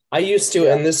with. I used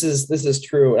to, and this is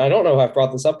true. And I don't know if I've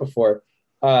brought this up before.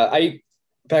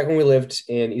 Back when we lived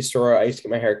in East Aurora, I used to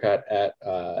get my haircut at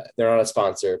they're not a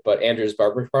sponsor, but Andrew's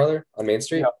Barber Parlor on Main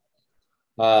Street.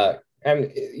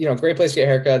 And you know, great place to get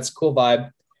haircuts, cool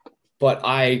vibe. But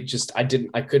I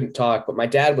couldn't talk. But my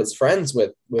dad was friends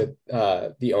with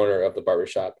the owner of the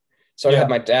barbershop. So I'd have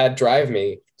my dad drive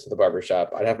me to the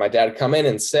barbershop. I'd have my dad come in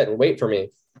and sit and wait for me.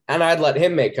 And I'd let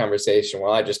him make conversation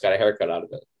while I just got a haircut out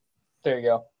of it. There you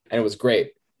go. And it was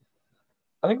great.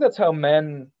 I think that's how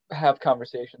men have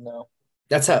conversation, though.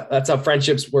 That's how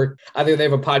friendships work. Either they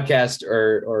have a podcast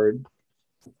or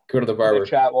go to the barber.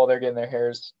 They chat while they're getting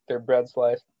their bread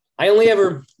sliced. I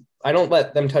don't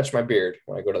let them touch my beard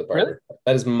when I go to the barber. Really?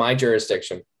 That is my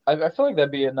jurisdiction. I feel like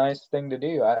that'd be a nice thing to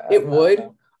do. It would.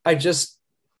 I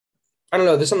don't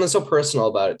know. There's something so personal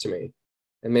about it to me.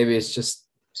 And maybe it's just.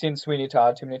 Seen Sweeney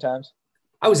Todd too many times?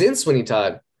 I was in Sweeney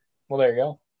Todd. Well, there you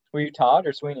go. Were you Todd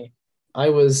or Sweeney? I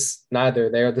was neither.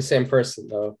 They are the same person,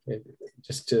 though.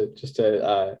 Just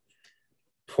to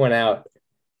point out.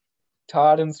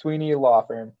 Todd and Sweeney Law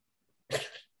Firm.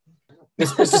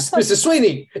 Mr.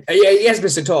 Sweeney. Yes,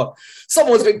 Mr. Todd.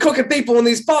 Someone's been cooking people in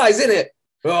these pies, isn't it?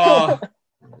 Oh,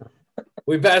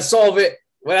 we better solve it.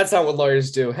 Well, that's not what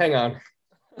lawyers do. Hang on.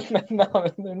 No,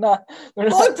 they're not. My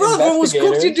brother was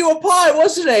cooked into a pie,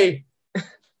 wasn't he?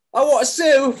 I want to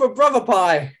sue for brother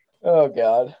pie. Oh,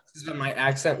 God. This has been my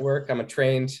accent work. I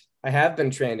have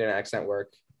been trained in accent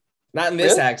work. Not in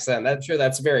this accent. I'm sure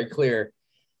that's very clear.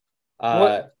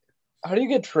 How do you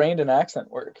get trained in accent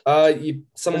work? Someone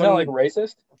Isn't that like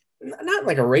racist? Not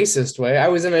like a racist way. I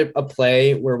was in a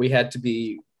play where we had to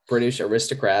be British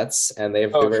aristocrats, and they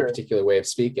have a very particular way of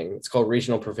speaking. It's called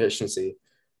regional proficiency.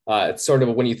 It's sort of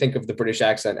when you think of the British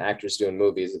accent actors do in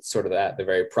movies, it's sort of the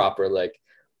very proper, like,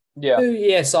 oh,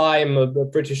 yes, I'm a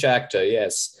British actor,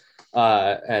 yes.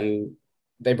 And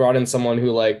they brought in someone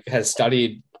who like has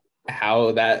studied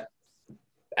how that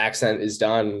accent is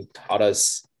done, taught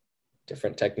us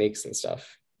different techniques and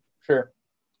stuff. Sure.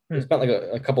 We spent like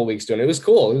a couple of weeks doing it. It was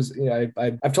cool. It was, you know,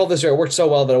 I've told this story. It worked so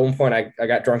well that at one point I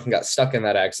got drunk and got stuck in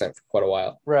that accent for quite a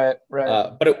while. Right.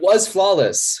 But it was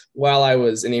flawless while I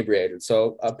was inebriated.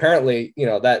 So apparently, you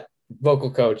know, that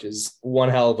vocal coach is one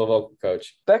hell of a vocal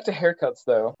coach. Back to haircuts,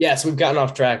 though. Yes, we've gotten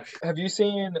off track. Have you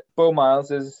seen Bo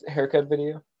Miles's haircut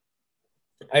video?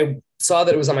 I saw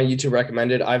that it was on my YouTube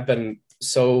recommended. I've been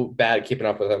so bad at keeping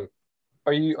up with him.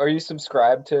 Are you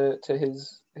subscribed to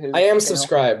his I am channel?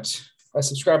 subscribed. I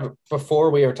subscribed before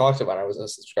we ever talked about it. I was a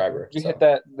subscriber. Did you hit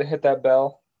that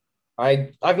bell?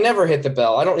 I've never hit the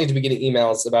bell. I don't need to be getting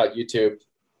emails about YouTube.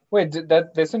 Wait,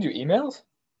 they send you emails?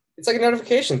 It's like a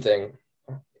notification thing.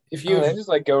 If you they just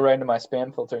like go right into my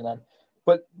spam filter then.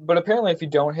 But apparently if you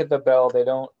don't hit the bell,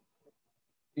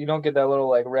 you don't get that little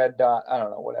like red dot. I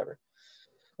don't know, whatever.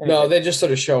 Anyway. No, they just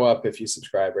sort of show up if you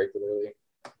subscribe regularly.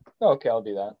 Okay, I'll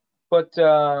do that.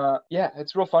 But yeah,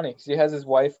 it's real funny because he has his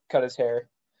wife cut his hair.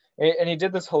 And he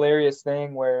did this hilarious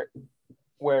thing where you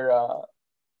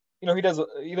know, he does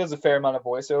a fair amount of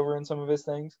voiceover in some of his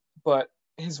things, but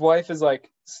his wife is like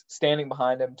standing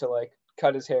behind him to like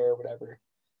cut his hair or whatever.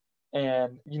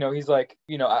 And, you know, he's like,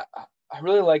 you know, I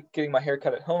really like getting my hair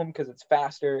cut at home because it's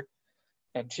faster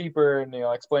and cheaper and, you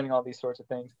know, explaining all these sorts of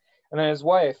things. And then his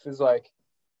wife is like,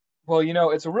 well, you know,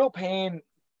 it's a real pain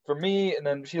for me. And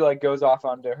then she like goes off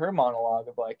onto her monologue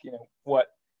of like, you know,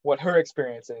 what her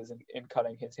experience is in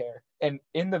cutting his hair. And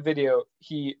in the video,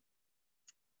 he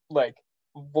like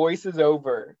voices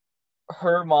over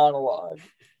her monologue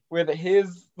with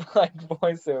his like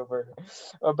voiceover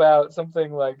about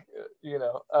something like, you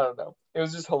know, I don't know. It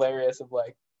was just hilarious of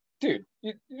like, dude,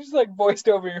 you just like voiced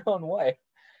over your own wife.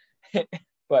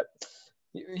 But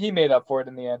he made up for it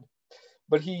in the end.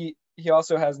 But he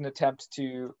also has an attempt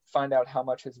to find out how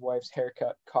much his wife's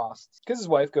haircut costs, because his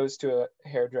wife goes to a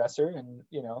hairdresser and,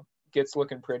 you know, gets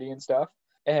looking pretty and stuff.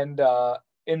 And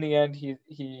in the end,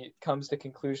 he comes to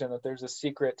conclusion that there's a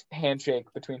secret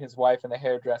handshake between his wife and the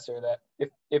hairdresser that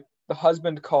if the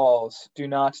husband calls, do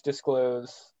not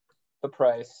disclose the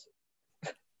price.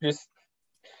 Just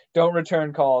don't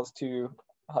return calls to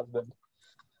husband,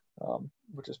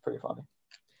 which is pretty funny.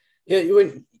 Yeah,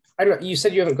 I don't. You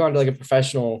said you haven't gone to like a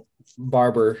professional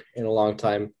barber in a long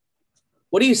time.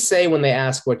 What do you say when they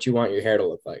ask what you want your hair to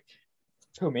look like?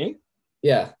 Who, me?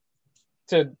 Yeah,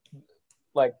 To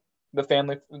like the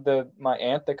family, my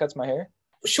aunt that cuts my hair.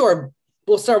 sure.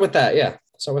 We'll start with that. Yeah,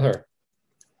 start with her.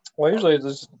 Well, usually it's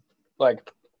just like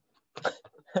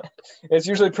it's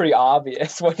usually pretty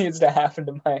obvious what needs to happen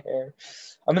to my hair.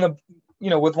 I mean,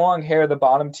 with long hair, the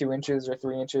bottom 2 inches or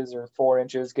 3 inches or 4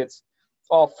 inches gets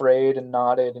all frayed and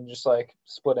knotted and just like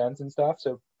split ends and stuff.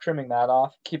 So trimming that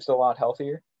off keeps it a lot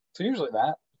healthier. So usually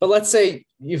that. But let's say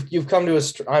you've come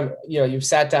to you've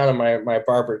sat down in my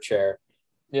barber chair.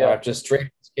 Yeah. Just straight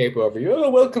escape over you. Oh,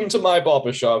 welcome to my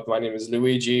barber shop. My name is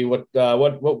Luigi. What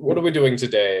are we doing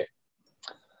today?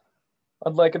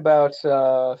 I'd like about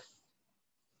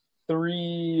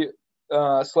 3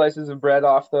 slices of bread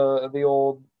off the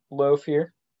old loaf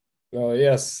here. Oh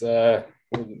yes.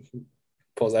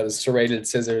 Pulls out his serrated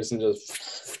scissors and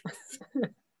just.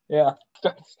 Yeah.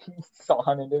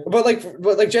 Sawing into it.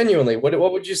 But like genuinely, what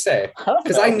would you say?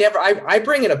 Because I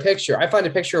bring in a picture. I find a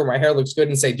picture where my hair looks good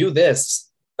and say, do this.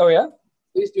 Oh yeah?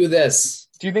 Please do this.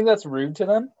 Do you think that's rude to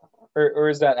them? Or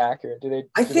is that accurate?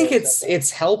 I think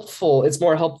it's helpful. It's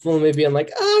more helpful than maybe I'm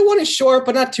like, I want it short,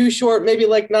 but not too short. Maybe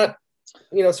like not,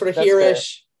 sort of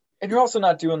here-ish. And you're also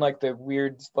not doing like the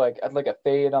weird, like a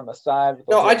fade on the side.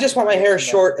 No, I just want my hair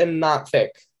short and not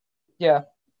thick. Yeah.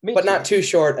 But not too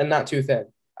short and not too thin.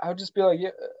 I would just be like,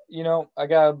 yeah, I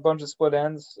got a bunch of split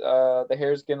ends. The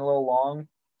hair's getting a little long.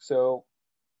 So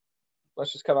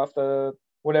let's just cut off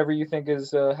whatever you think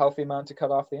is a healthy amount to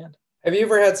cut off the end. Have you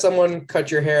ever had someone cut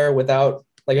your hair without,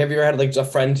 like, have you ever had like a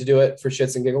friend to do it for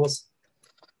shits and giggles?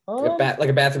 Like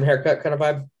a bathroom haircut kind of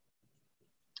vibe?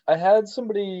 I had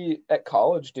somebody at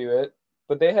college do it,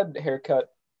 but they had haircut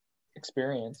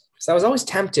experience. So I was always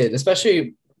tempted,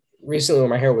 especially recently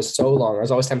when my hair was so long, I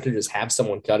was always tempted to just have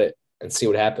someone cut it and see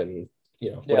what happened.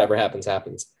 Whatever happens,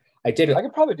 happens. I didn't. I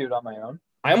could probably do it on my own.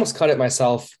 I almost cut it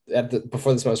myself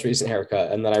before this most recent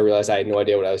haircut, and then I realized I had no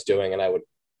idea what I was doing, and I would,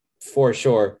 for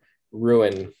sure,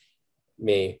 ruin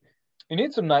me. You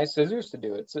need some nice scissors to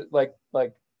do it. So like.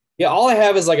 Yeah, all I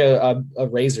have is like a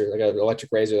razor, like an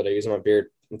electric razor that I use on my beard.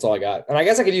 That's all I got, and I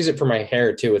guess I could use it for my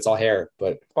hair too. It's all hair,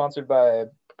 but sponsored by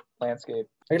Landscape.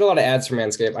 I get a lot of ads from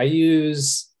Manscaped. I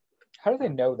use. How do they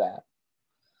know that?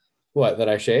 What, that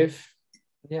I shave?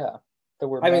 Yeah.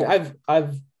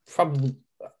 I've probably.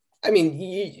 I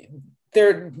mean,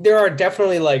 there are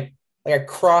definitely like a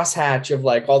crosshatch of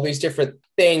like all these different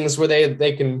things where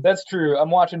they can. That's true. I'm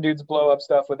watching dudes blow up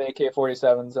stuff with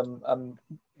AK-47s.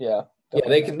 Yeah. Yeah,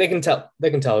 they can tell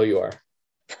who you are.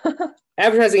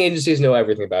 Advertising agencies know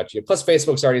everything about you. Plus,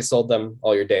 Facebook's already sold them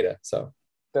all your data. So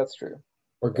that's true.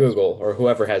 Or Google or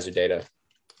whoever has your data.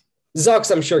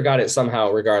 Zucks, I'm sure, got it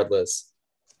somehow, regardless.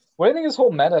 What do you think of this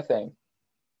whole Meta thing?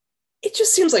 It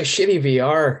just seems like shitty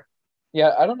VR.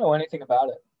 Yeah, I don't know anything about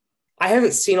it. I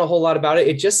haven't seen a whole lot about it.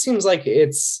 It just seems like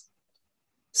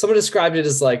someone described it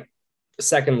as like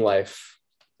Second Life,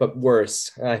 but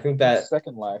worse. And I think that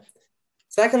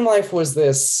Second Life was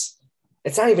this,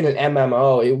 it's not even an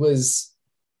MMO. It was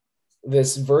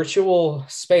this virtual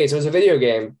space. It was a video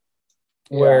game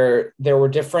where there were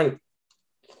different,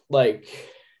 like,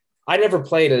 I never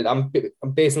played it. I'm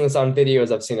basing this on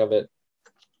videos I've seen of it.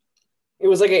 It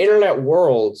was like an internet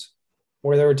world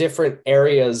where there were different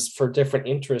areas for different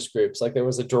interest groups. Like there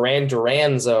was a Duran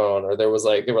Duran zone, or there were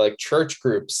like church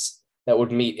groups that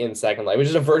would meet in Second Life. It was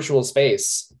just a virtual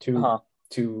space to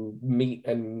meet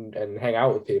and hang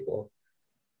out with people.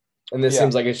 And this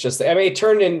seems like it's just, I mean, it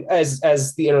turned in, as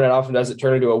the internet often does, it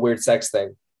turned into a weird sex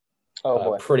thing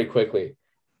pretty quickly.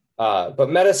 But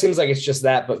Meta seems like it's just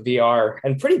that, but VR,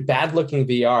 and pretty bad looking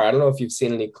VR. I don't know if you've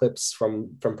seen any clips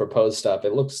from proposed stuff.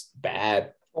 It looks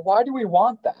bad. Well, why do we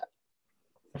want that?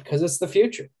 Because it's the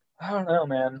future. I don't know,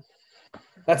 man.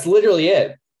 That's literally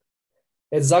it.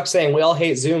 It's Zuck saying we all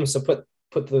hate Zoom, so put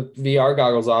the VR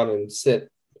goggles on and sit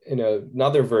in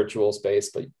another virtual space,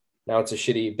 but now it's a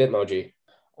shitty Bitmoji.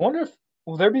 I wonder if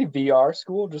will there be VR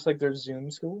school just like there's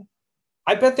Zoom school?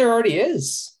 I bet there already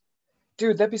is.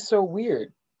 Dude, that'd be so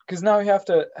weird. Because now we have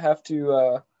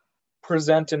to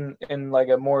present in like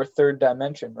a more third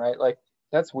dimension, right? Like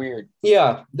that's weird.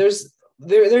 Yeah, there's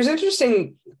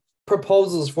interesting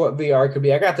proposals for what VR could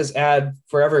be. I got this ad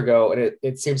forever ago, and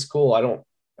it seems cool. I don't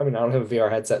have a VR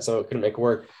headset, so it couldn't make it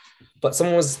work. But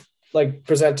someone was like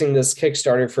presenting this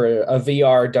Kickstarter for a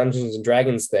VR Dungeons and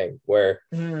Dragons thing, where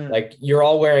like you're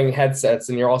all wearing headsets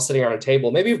and you're all sitting around a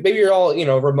table. Maybe you're all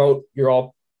remote. You're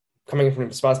all coming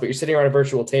from spots, but you're sitting around a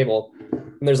virtual table,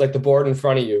 and there's like the board in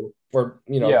front of you, or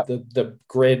the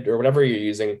grid or whatever you're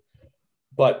using.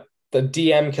 But the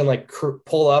DM can like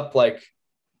pull up like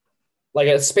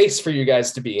a space for you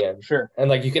guys to be in. Sure. And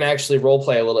like you can actually role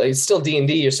play a little. It's still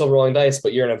D&D, you're still rolling dice,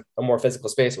 but you're in a more physical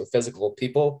space with physical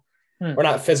people. Or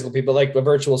not physical people, like a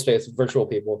virtual space with virtual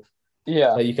people.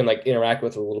 Yeah. That you can like interact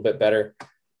with a little bit better.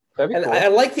 That'd be And cool. I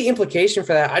like the implication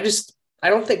for that.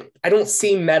 I don't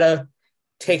see meta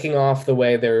taking off the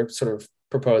way they're sort of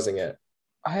proposing it.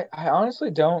 I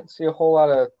honestly don't see a whole lot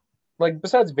of, like,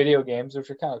 besides video games, which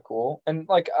are kind of cool. And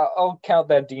like I'll count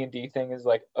that D&D thing as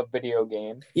like a video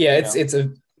game. Yeah, it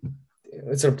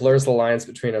sort of blurs the lines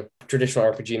between a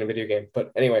traditional RPG and a video game.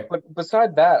 But anyway. But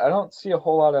beside that, I don't see a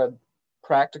whole lot of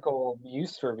practical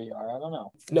use for VR. I don't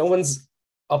know. No one's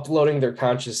uploading their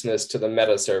consciousness to the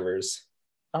meta servers.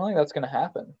 I don't think that's going to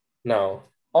happen. No.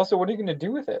 Also, what are you going to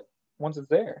do with it once it's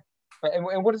there?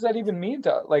 And what does that even mean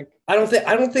to, like? I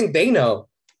don't think they know.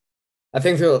 I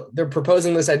think they're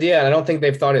proposing this idea, and I don't think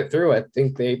they've thought it through.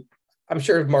 I'm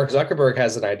sure Mark Zuckerberg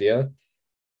has an idea.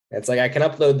 It's like, I can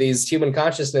upload these human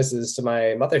consciousnesses to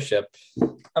my mothership.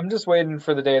 I'm just waiting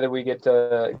for the day that we get to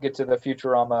the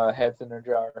Futurama heads in a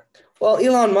jar. Well,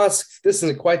 Elon Musk, this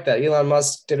isn't quite that. Elon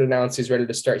Musk did announce he's ready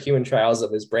to start human trials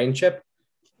of his brain chip.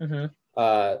 Mm-hmm.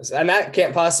 And that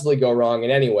can't possibly go wrong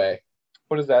in any way.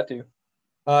 What does that do?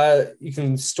 You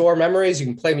can store memories. You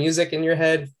can play music in your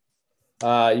head.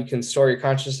 You can store your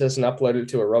consciousness and upload it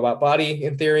to a robot body,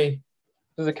 in theory.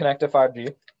 Does it connect to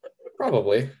 5G?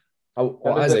 Probably.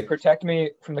 Well, does it protect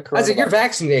me from the coronavirus? Isaac, you're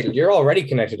vaccinated. You're already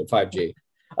connected to 5G.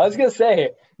 I was gonna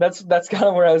say that's kind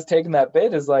of where I was taking that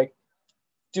bit, is like,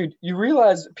 dude, you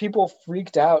realize people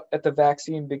freaked out at the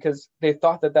vaccine because they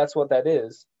thought that that's what that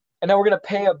is, and now we're gonna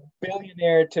pay a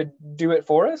billionaire to do it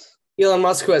for us? Elon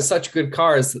Musk, who has such good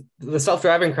cars, the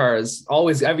self-driving cars,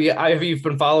 always. Have you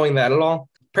been following that at all?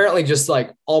 Apparently, just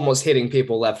like almost hitting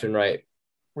people left and right.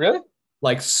 Really?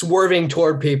 Like swerving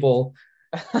toward people.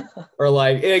 Or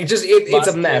like it's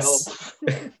a mess.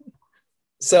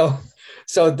 so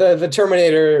the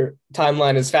Terminator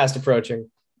timeline is fast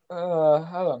approaching. I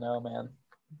don't know, man.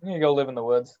 I'm gonna go live in the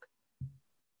woods.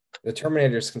 The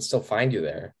Terminators can still find you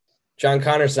there. John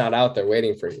Connor's not out there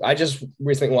waiting for you. I just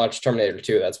recently watched Terminator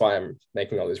 2. That's why I'm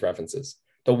making all these references.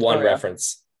 The one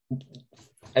reference.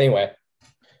 Anyway.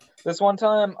 This one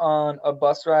time on a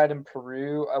bus ride in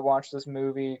Peru, I watched this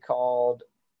movie called,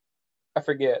 I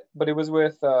forget, but it was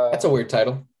with. That's a weird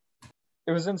title.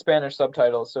 It was in Spanish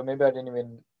subtitles, so maybe I didn't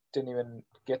even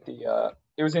get the.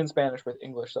 It was in Spanish with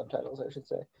English subtitles, I should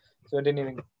say. So I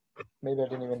didn't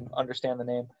even understand the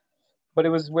name. But it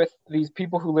was with these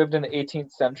people who lived in the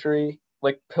 18th century,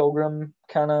 like pilgrim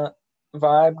kind of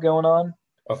vibe going on.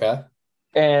 Okay.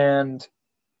 And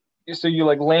so you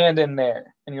like land in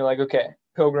there, and you're like, okay,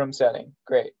 pilgrim setting,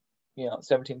 great,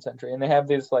 17th century, and they have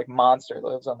this like monster that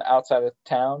lives on the outside of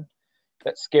town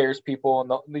that scares people, and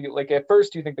like at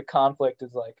first you think the conflict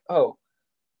is like, oh,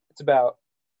 it's about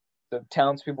the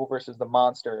townspeople versus the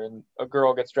monster, and a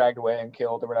girl gets dragged away and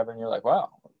killed or whatever, and you're like, wow,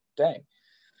 dang.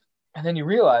 And then you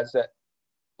realize that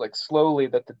like slowly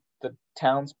that the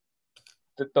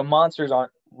monsters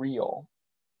aren't real.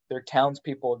 They're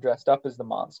townspeople dressed up as the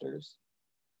monsters,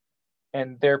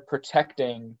 and they're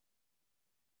protecting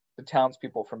the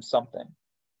townspeople from something,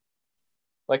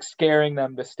 like scaring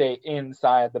them to stay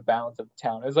inside the bounds of the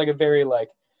town. It's like a very like,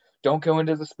 don't go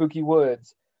into the spooky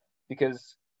woods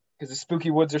because the spooky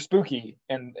woods are spooky,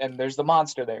 and there's the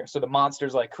monster there. So the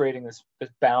monster's like creating this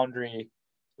boundary.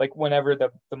 Like whenever the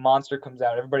monster comes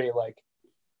out, everybody like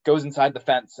goes inside the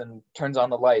fence and turns on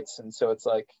the lights, and so it's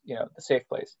like, the safe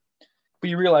place. But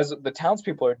you realize that the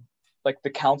townspeople are like the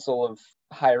council of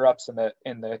higher ups in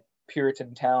the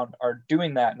Puritan town are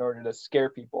doing that in order to scare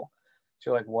people.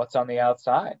 So you're like, what's on the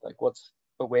outside? Like, what's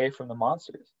away from the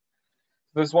monsters?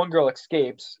 This one girl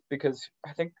escapes because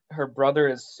I think her brother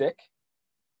is sick,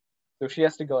 so she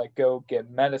has to go get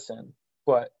medicine.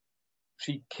 But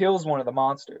she kills one of the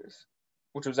monsters,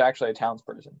 which was actually a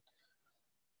townsperson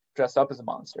dressed up as a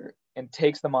monster, and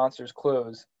takes the monster's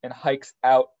clothes and hikes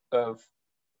out of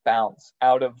bounds,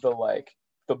 out of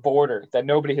the border that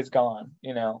nobody has gone,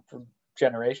 for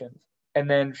generations. And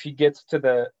then she gets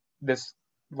to this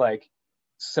like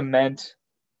cement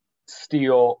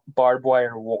steel barbed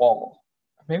wire wall.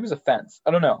 Maybe it was a fence.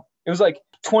 I don't know. It was like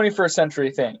 21st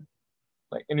century thing.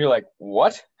 Like, and you're like,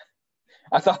 what?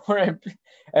 I thought and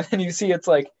then you see it's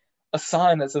like a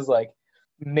sign that says like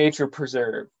nature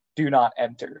preserve, do not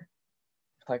enter.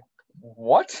 Like,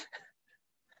 what?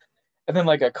 And then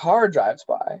like a car drives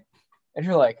by and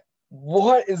you're like,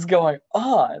 what is going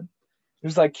on?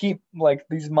 There's like keep like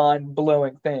these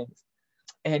mind-blowing things.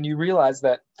 And you realize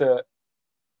that the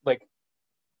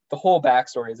whole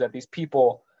backstory is that these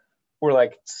people were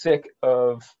like sick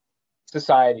of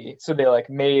society. So they like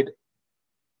made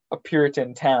a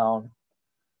Puritan town.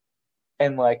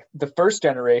 And like the first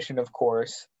generation, of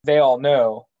course, they all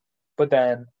know. But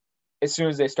then as soon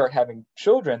as they start having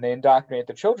children, they indoctrinate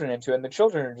the children into it. And the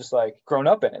children are just like grown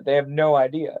up in it. They have no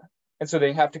idea. And so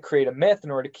they have to create a myth in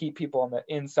order to keep people on the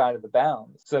inside of the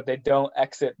bounds so that they don't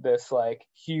exit this like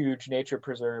huge nature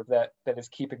preserve that is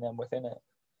keeping them within it.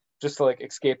 Just to like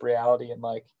escape reality. And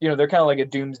like, you know, they're kind of like a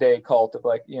doomsday cult of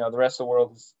like, you know, the rest of the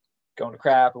world is going to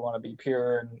crap. We want to be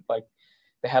pure. And like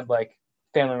they had like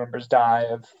family members die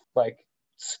of like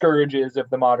scourges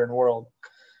of the modern world.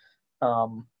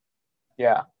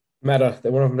 Yeah. Meta.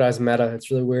 One of them dies meta. It's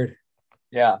really weird.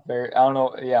 Yeah. I don't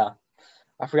know. Yeah.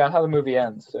 I forgot how the movie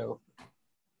ends. So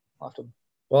I'll have to.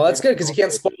 Well, that's good because you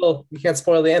can't spoil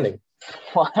the ending.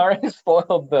 Well, I already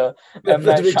spoiled the M.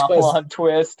 Night Shyamalan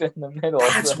twist in the middle.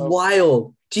 That's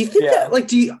wild. Do you think that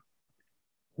like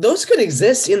those could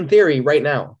exist in theory right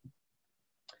now?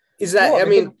 Is that I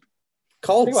mean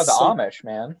cults? Think about the Amish,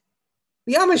 man.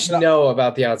 The Amish know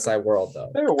about the outside world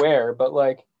though. They're aware, but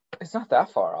like it's not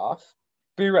that far off.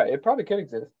 But you're right, it probably could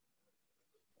exist.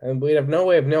 And we'd have no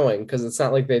way of knowing because it's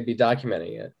not like they'd be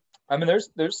documenting it. I mean,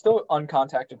 there's still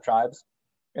uncontacted tribes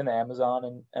in the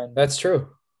Amazon and that's true.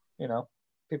 You know,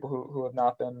 people who have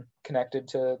not been connected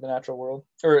to the natural world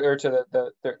or to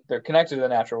they're connected to the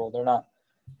natural world. They're not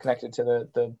connected to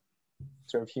the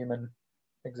sort of human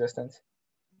existence.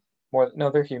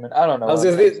 They're human. I don't know. I was the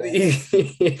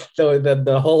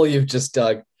hole you've just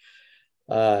dug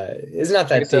is not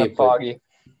that deep.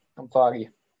 I'm foggy.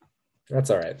 That's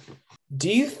all right.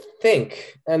 Do you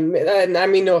think, and I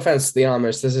mean no offense to the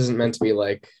Amish, this isn't meant to be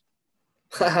like,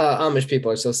 haha, Amish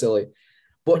people are so silly,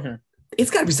 but it's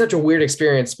got to be such a weird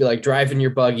experience to be like driving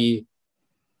your buggy,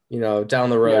 you know, down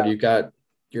the road. You've got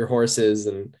your horses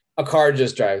and a car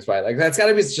just drives by. Like that's got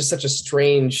to be just such a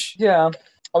strange. Yeah,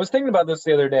 I was thinking about this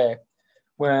the other day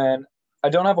when I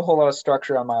don't have a whole lot of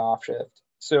structure on my off shift,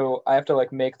 so I have to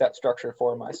like make that structure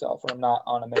for myself when I'm not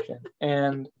on a mission.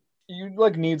 And you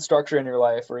like need structure in your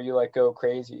life, or you like go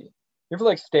crazy. You ever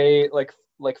like stay like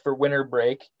for winter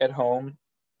break at home,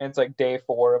 and it's like day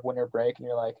 4 of winter break, and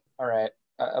you're like, all right.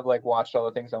 I've like watched all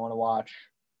the things I want to watch.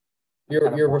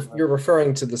 You're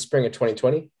referring to the spring of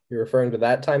 2020? You're referring to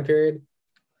that time period?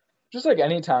 Just like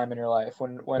any time in your life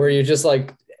when where you just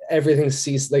like everything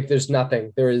ceased, like there's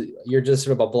nothing. You're just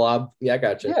sort of a blob. Yeah, I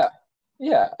got you.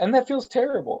 Yeah, and that feels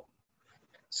terrible.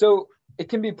 So it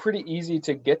can be pretty easy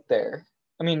to get there.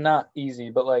 I mean, not easy,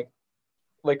 but like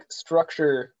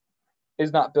structure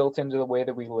is not built into the way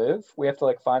that we live. We have to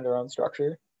like find our own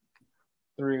structure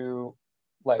through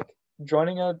like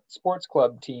joining a sports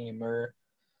club team or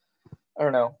I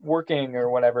don't know, working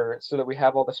or whatever, so that we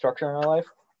have all the structure in our life.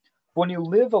 When you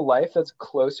live a life that's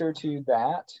closer to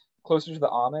the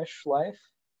Amish life,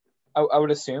 I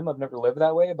would assume, I've never lived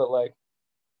that way, but like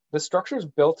the structure is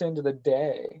built into the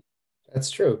day. That's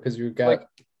true, because you've got, like,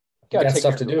 you gotta take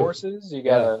stuff to do. Horses, you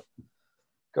gotta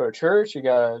go to church, you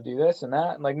gotta do this and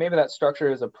that. And like maybe that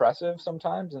structure is oppressive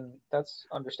sometimes, and that's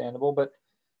understandable, but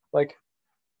like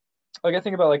I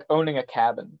think about like owning a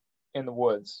cabin in the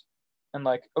woods and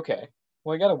like, okay,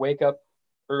 well, I got to wake up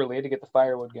early to get the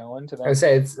firewood going. I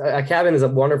say a cabin is a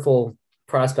wonderful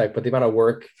prospect, but the amount of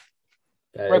work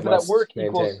but that work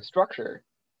equals structure.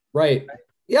 Right.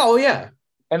 Yeah. Oh yeah.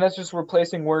 And that's just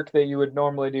replacing work that you would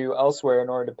normally do elsewhere in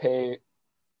order to pay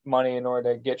money in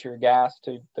order to get your gas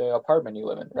to the apartment you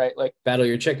live in. Right. Like battle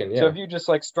your chicken. Yeah. So if you just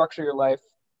like structure your life,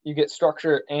 you get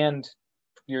structure and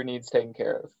your needs taken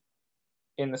care of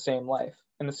in the same life,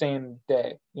 in the same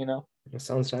day, you know? That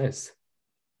sounds nice.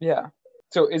 Yeah.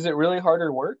 So is it really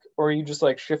harder work, or are you just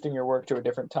like shifting your work to a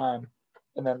different time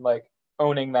and then like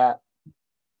owning that,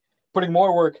 putting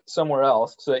more work somewhere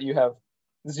else so that you have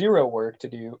zero work to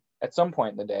do at some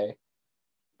point in the day?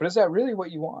 But is that really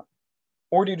what you want?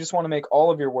 Or do you just want to make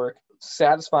all of your work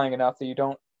satisfying enough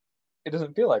that it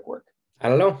doesn't feel like work? I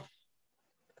don't know.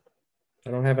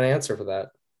 I don't have an answer for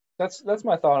that. That's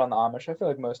my thought on the Amish. I feel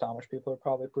like most Amish people are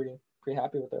probably pretty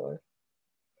happy with their life.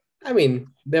 I mean,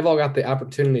 they've all got the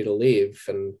opportunity to leave,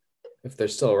 and if they're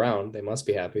still around, they must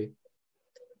be happy.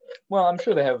 Well, I'm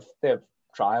sure they have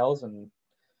trials and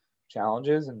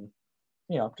challenges, and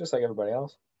you know, just like everybody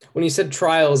else. When you said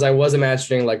trials, I was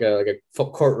imagining like a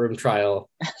courtroom trial.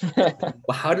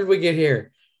 How did we get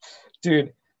here,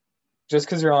 dude? Just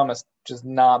because you're Amish does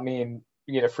not mean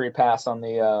you get a free pass on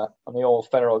the old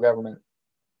federal government.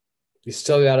 You're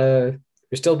still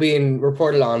being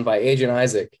reported on by Agent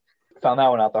Isaac. Found that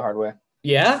one out the hard way.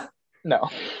 Yeah? No.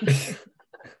 I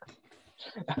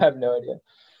have no idea.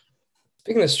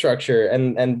 Speaking of structure,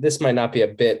 and this might not be a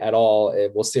bit at all.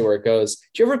 We'll see where it goes.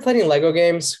 Did you ever play any Lego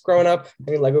games growing up?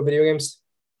 Any Lego video games?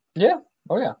 Yeah.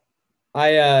 Oh yeah.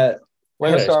 I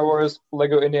Lego had a- Star Wars,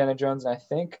 Lego Indiana Jones, and I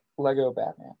think Lego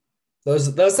Batman.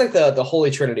 those like the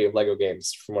holy trinity of Lego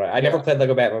games. From what I never Yeah. played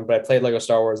Lego Batman, but I played Lego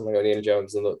Star Wars and Lego Indiana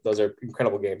Jones, and those are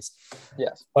incredible games.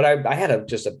 Yes. But I had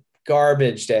just a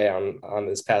garbage day on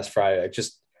this past Friday. I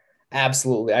just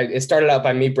absolutely. It started out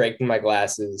by me breaking my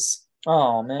glasses.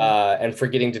 Oh man. And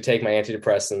forgetting to take my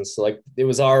antidepressants. So like it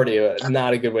was already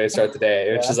not a good way to start the day.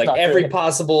 It's Yeah, just like not every great.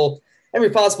 possible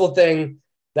thing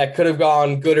that could have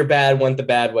gone good or bad went the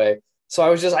bad way. So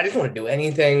I didn't want to do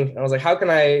anything. I was like, how can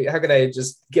I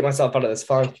just get myself out of this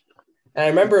funk? And I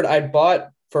remembered I'd bought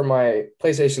for my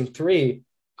PlayStation 3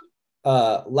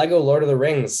 Lego Lord of the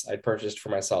Rings I'd purchased for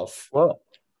myself. Whoa.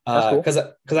 That's cool.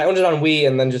 Because I owned it on Wii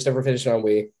and then just never finished it on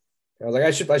Wii. I was like,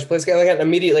 I should play this game. I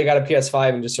immediately got a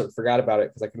PS5 and just sort of forgot about it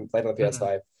because I couldn't play it on the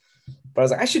PS5. But I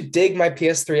was like, I should dig my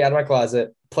PS3 out of my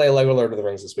closet, play Lego Lord of the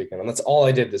Rings this weekend. And that's all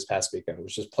I did this past weekend,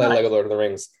 was just play Lego Lord of the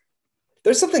Rings.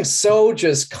 There's something so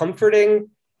just comforting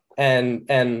and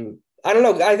I don't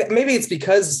know. Maybe it's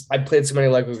because I played so many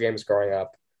Lego games growing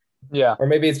up. Yeah. Or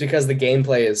maybe it's because the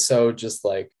gameplay is so just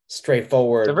like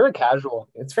straightforward. They're very casual.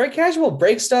 It's very casual.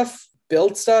 Break stuff,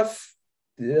 build stuff,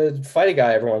 fight a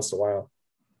guy every once in a while.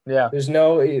 Yeah. It's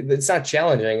not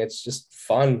challenging. It's just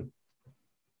fun.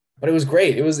 But it was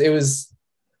great. It was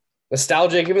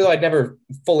nostalgic, even though I'd never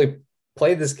fully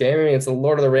played this game. I mean, it's a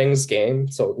Lord of the Rings game.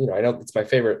 So, I know it's my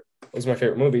favorite. It was my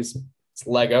favorite movies. It's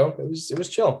Lego. It was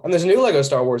chill. And there's a new Lego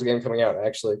Star Wars game coming out,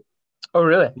 actually. Oh,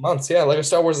 really? Months. Yeah. Lego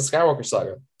Star Wars: The Skywalker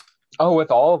Saga. Oh,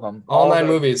 with all of them. All 9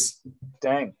 movies.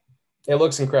 Dang. It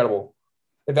looks incredible.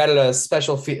 They've added a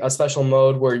special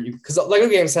mode where because Lego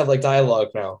games have like dialogue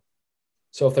now.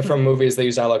 So if they're from movies, they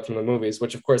use dialogue from the movies,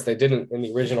 which of course they didn't in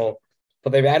the original.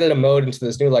 But they've added a mode into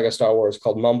this new Lego Star Wars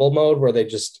called Mumble Mode, where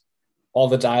all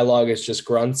the dialogue is just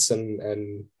grunts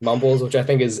and mumbles, which I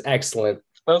think is excellent.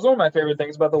 That was one of my favorite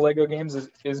things about the Lego games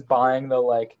is buying the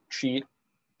like cheat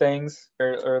things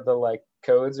or the like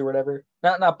codes or whatever.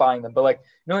 Not buying them, but like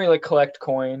you like collect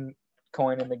coin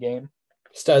in the game.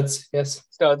 Studs, yes.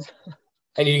 Studs.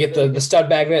 And you get the stud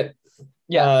magnet.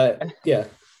 Yeah. Yeah.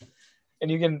 And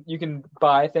you can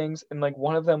buy things, and like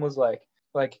one of them was like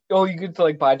you get to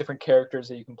like buy different characters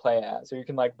that you can play as, or you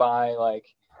can like buy like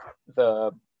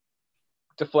the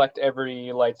deflect every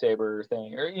lightsaber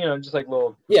thing, or just like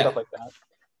little stuff like that.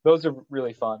 Those are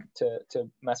really fun to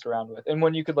mess around with. And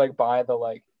when you could like buy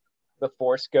the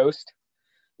Force Ghost,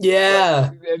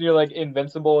 yeah, and you're like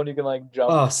invincible and you can like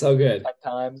jump. Oh, so good. 10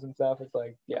 times and stuff. It's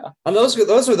like And those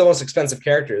were the most expensive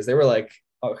characters. They were like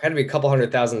had to be a couple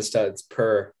 100,000 studs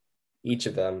per each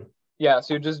of them. Yeah,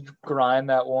 so you just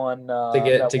grind that one to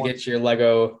get your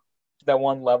Lego, that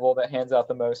one level that hands out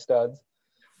the most studs.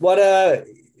 What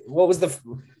was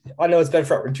I know it's been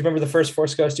for. Do you remember the first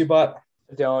Force Ghost you bought?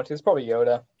 I don't. It's probably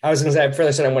Yoda. I was gonna say I'm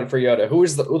fairly certain I went for Yoda. Who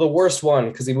was the worst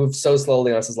one because he moved so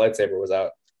slowly unless his lightsaber was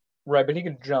out. Right, but he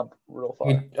could jump real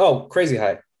far. Crazy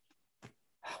high.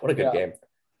 What a good game.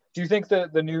 Do you think the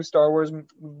new Star Wars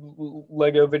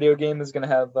Lego video game is gonna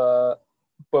have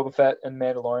Boba Fett and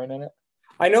Mandalorian in it?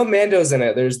 I know Mando's in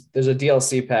it. There's a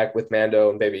DLC pack with Mando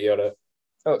and Baby Yoda.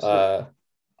 Oh,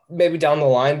 maybe down the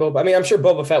line, Boba. I mean, I'm sure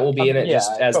Boba Fett will be in it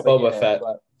just as Boba Fett.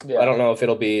 I don't know if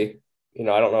it'll be, I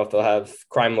don't know if they'll have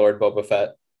Crime Lord Boba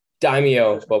Fett,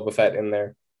 Daimyo Boba Fett in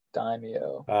there.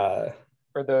 Daimyo.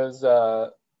 For those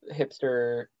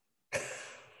hipster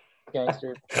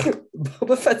gangsters.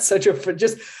 Boba Fett's such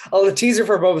the teaser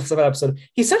for Boba Fett episode.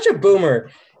 He's such a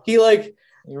boomer. He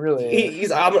really he's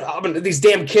these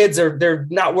damn kids they're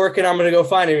not working. I'm gonna go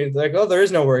find him. He's like, oh, there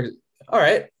is no work. All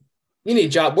right, you need a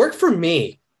job. Work for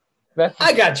me.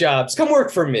 I got jobs. Come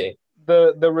work for me.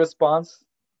 The response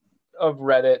of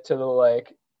Reddit to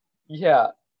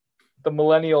the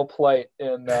millennial plight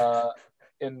in the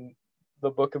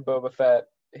Book of Boba Fett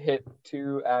hit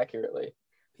too accurately.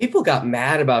 People got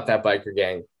mad about that biker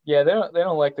gang. Yeah, they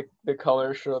don't like the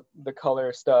color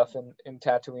stuff in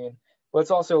Tatooine. But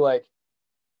it's also like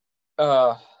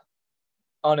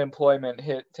unemployment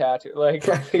hit Tatooine. Like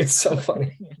I think it's so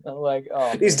funny.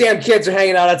 These damn kids are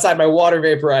hanging out outside my water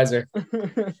vaporizer.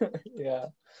 Yeah,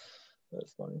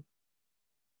 that's funny.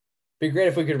 Be great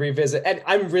if we could revisit. And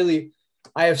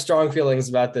I have strong feelings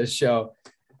about this show.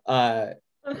 And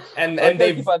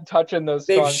they keep on touching those.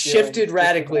 They've shifted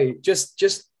radically.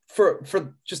 Just for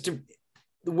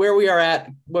where we are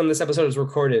at when this episode is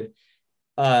recorded.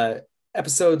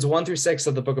 Episodes 1 through 6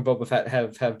 of the Book of Boba Fett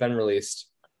have been released.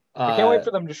 I can't wait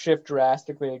for them to shift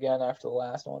drastically again after the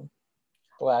last one.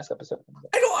 the last episode.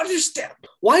 I don't understand.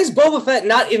 Why is Boba Fett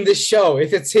not in this show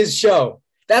if it's his show?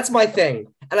 That's my thing.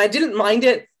 And I didn't mind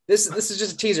it. This is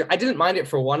just a teaser. I didn't mind it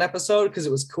for one episode because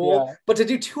it was cool. Yeah. But to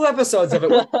do 2 episodes of it,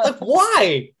 like,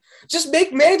 why? Just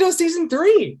make Mando season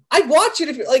 3. I'd watch it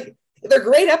if you're like, they're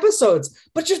great episodes,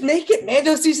 but just make it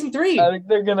Mando season 3. I think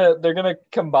they're gonna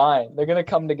combine. They're gonna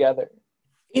come together.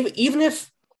 Even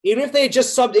if they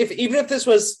just subbed, even if this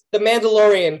was the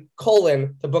Mandalorian :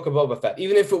 the Book of Boba Fett,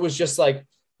 even if it was just like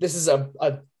this is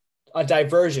a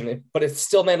diversion, but it's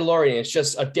still Mandalorian, it's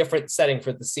just a different setting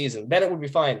for the season, then it would be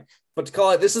fine. But to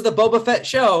call it this is the Boba Fett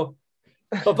show,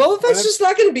 but Boba Fett's just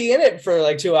not going to be in it for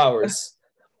like 2 hours.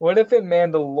 What if in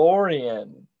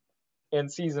Mandalorian in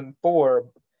season 4,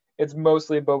 it's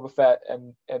mostly Boba Fett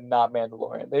and not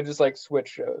Mandalorian? They just like switch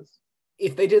shows.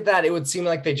 If they did that, it would seem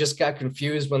like they just got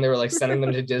confused when they were like sending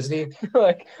them to Disney.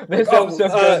 Like this episode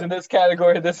goes in this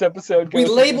category, this episode goes.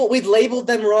 We labeled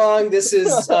them wrong. This is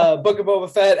Book of Boba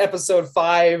Fett episode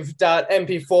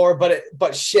 5.mp4,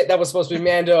 but shit, that was supposed to be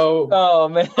Mando.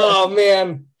 Oh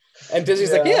man. And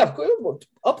Disney's like, yeah, we'll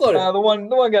upload it. The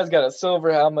one guy's got a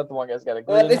silver helmet. The one guy's got a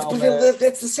green helmet.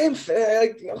 It's the same.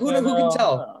 Like, who can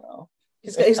tell? I don't know.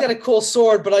 He's got a cool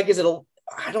sword, but like,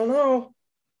 I don't know.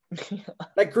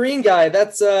 That green guy,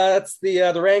 that's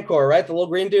the Rancor, right? The little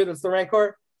green dude, that's the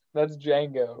Rancor. That's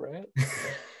Jango, right?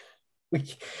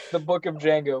 The Book of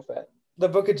Jango Fett.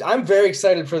 I'm very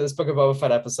excited for this Book of Boba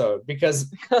Fett episode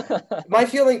because my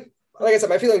feelings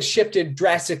shifted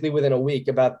drastically within a week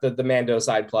about the Mando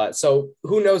side plot. So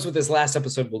who knows what this last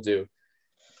episode will do?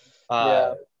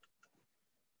 Yeah.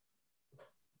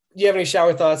 Do you have any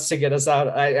shower thoughts to get us out?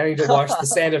 I need to wash the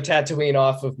sand of Tatooine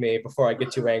off of me before I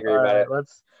get too angry about it.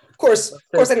 Of course,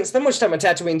 I didn't spend much time on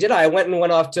Tatooine, did I? I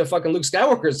went off to fucking Luke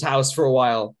Skywalker's house for a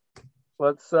while.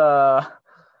 Let's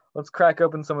crack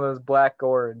open some of those black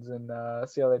gourds and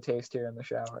see how they taste here in the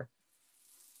shower.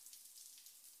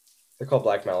 They're called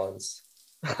black melons.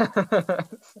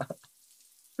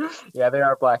 Yeah, they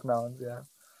are black melons. Yeah.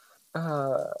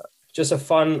 Just a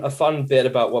fun bit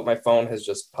about what my phone has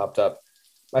just popped up.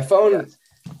 My phone, yes.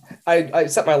 I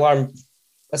set my alarm.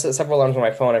 I set several alarms on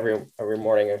my phone every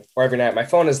morning or every night. My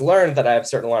phone has learned that I have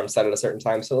certain alarms set at a certain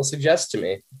time, so it'll suggest to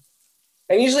me.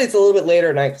 And usually it's a little bit later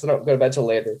at night because I don't go to bed till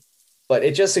later. But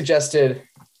it just suggested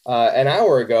an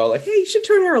hour ago, like, hey, you should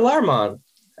turn your alarm on,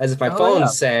 as if my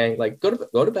phone's saying, like, go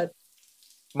to bed.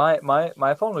 My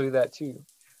phone will do that too.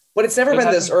 But it's never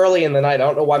been this early in the night. I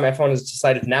don't know why my phone has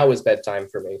decided now is bedtime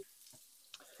for me.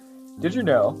 Did you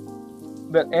know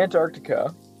that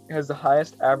Antarctica has the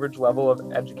highest average level of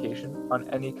education on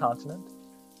any continent?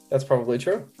 That's probably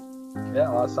true. Yeah,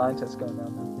 a lot of scientists going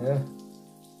down there.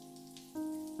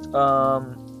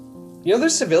 Yeah.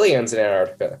 There's civilians in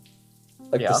Antarctica.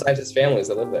 Like the scientist families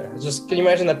that live there. It's just, can you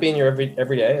imagine that being your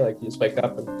every day? Like you just wake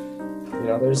up and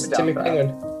there's Timmy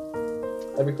Penguin.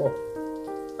 That'd be cool.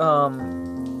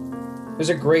 There's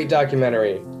a great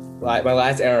documentary. My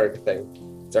last Antarctica thing.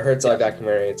 It's a Herzog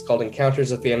documentary. It's called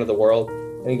Encounters at the End of the World.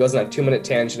 And he goes on a 2-minute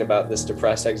tangent about this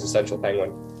depressed existential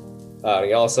penguin.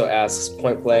 He also asks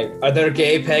point blank, are there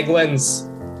gay penguins?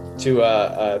 To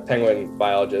a penguin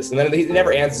biologist. And then he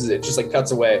never answers it, just like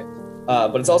cuts away.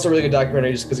 But it's also a really good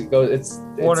documentary just because it's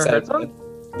Warner Herzog?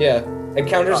 Yeah.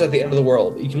 Encounters at the End of the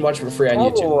World. You can watch it for free on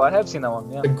YouTube. Oh, I have seen that one,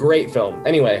 yeah. A great film.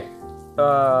 Anyway.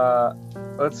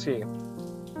 Let's see.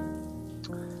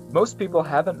 Most people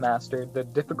haven't mastered the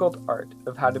difficult art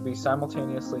of how to be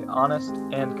simultaneously honest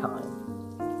and kind.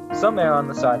 Some err on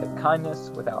the side of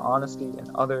kindness without honesty, and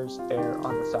others err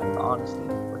on the side of honesty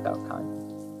without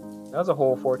kindness. That was a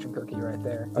whole fortune cookie right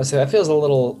there. I say that feels a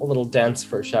little dense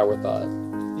for a shower thought.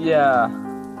 Yeah,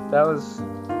 that was.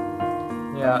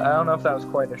 Yeah, I don't know if that was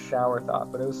quite a shower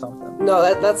thought, but it was something. No,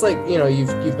 that's like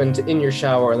you've been in your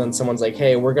shower and then someone's like,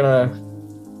 hey, we're gonna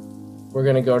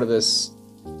go to this.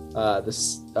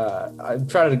 I'm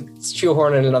trying to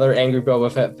shoehorn in another Angry Boba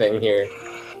Fett thing here.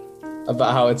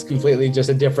 About how it's completely just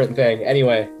a different thing.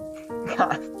 Anyway.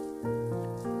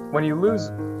 When you lose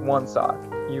one sock,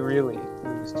 you really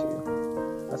lose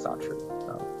two. That's not true.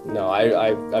 No,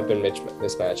 I've been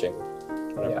mismatching.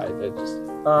 Yeah. I just...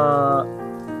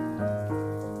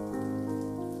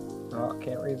 Oh,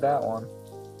 can't read that one.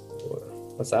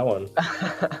 What's that one?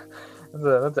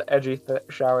 That's an edgy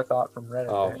shower thought from Reddit.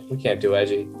 Oh, we can't do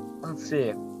edgy. Let's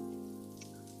see.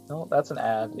 No, that's an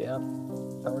ad, yeah.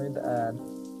 Don't read the ad.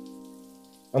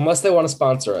 Unless they want to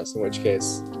sponsor us, in which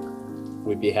case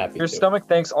we'd be happy. Your stomach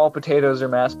thinks all potatoes are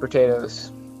mashed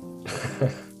potatoes.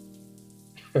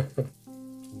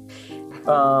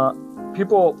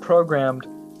 People programmed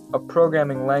a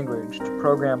programming language to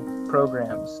program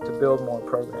programs to build more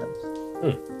programs.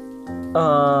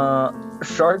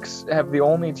 Sharks have the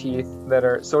only teeth that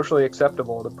are socially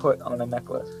acceptable to put on a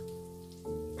necklace.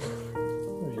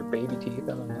 Your baby teeth,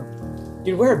 I don't know.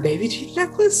 You'd wear a baby teeth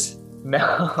necklace?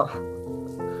 No.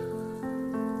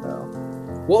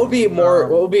 What would be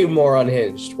more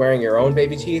unhinged? Wearing your own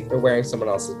baby teeth or wearing someone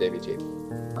else's baby teeth?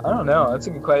 I don't know. That's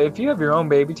a good question. If you have your own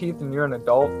baby teeth and you're an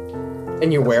adult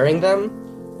and you're wearing them,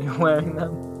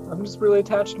 I'm just really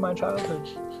attached to my childhood.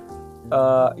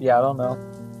 Yeah, I don't know.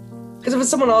 Because if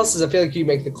it's someone else's, I feel like you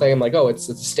make the claim like, oh, it's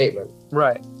a statement.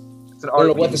 Right. It's an I don't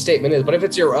know what the statement is, but if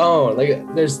it's your own, like,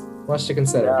 there's much to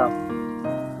consider.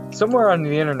 Yeah. Somewhere on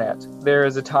the internet, there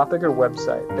is a topic or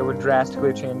website that would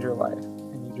drastically change your life,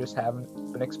 and you just haven't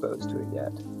been exposed to it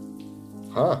yet.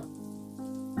 Huh.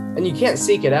 And you can't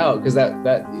seek it out because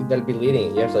that'd be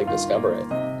leading. You have to like discover it.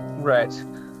 Right.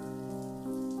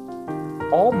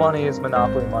 All money is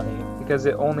monopoly money because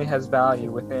it only has value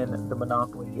within the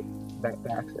monopoly that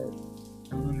backs it.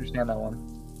 I don't understand that one.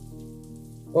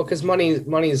 Well, because money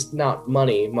is not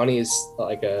money. Money is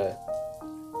like a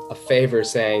favor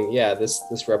saying, yeah, this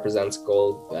represents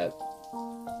gold that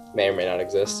may or may not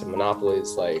exist. And monopoly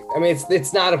is like, I mean,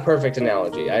 it's not a perfect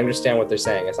analogy. I understand what they're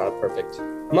saying. It's not perfect.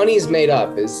 Money is made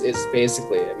up. Is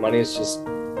basically it. Money is just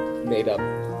made up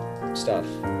stuff.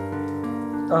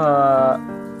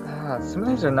 Some of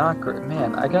these are not great.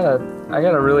 Man, I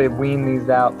gotta really wean these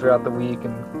out throughout the week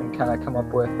and kind of come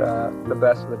up with the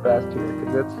best of the best here,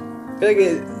 because I feel like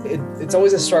it's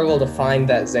always a struggle to find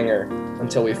that zinger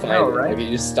until we find it. Right? Maybe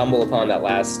you just stumble upon that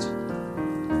last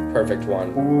perfect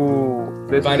one. Ooh,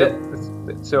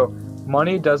 so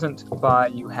money doesn't buy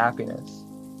you happiness,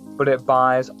 but it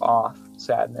buys off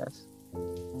sadness.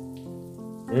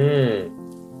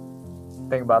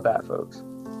 Think about that, folks.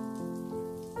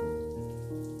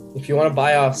 If you want to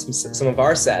buy off some of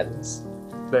our sadness,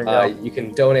 there you go. You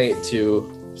can donate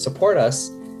to support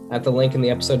us at the link in the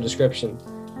episode description,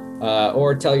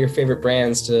 or tell your favorite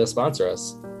brands to sponsor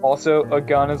us. Also, a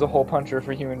gun is a hole puncher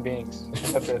for human beings.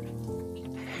 That's it.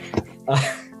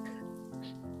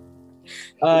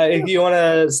 If you want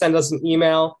to send us an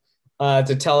email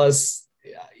to tell us,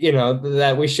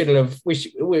 that we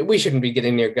shouldn't be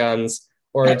getting near guns,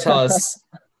 or to tell us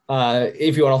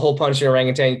if you want a hole punch an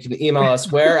orangutan, you can email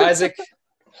us where, Isaac?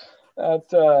 At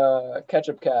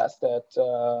ketchupcast at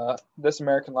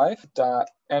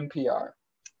thisamericanlife.npr.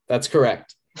 That's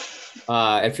correct.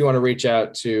 If you want to reach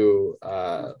out to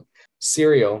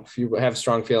Serial, if you have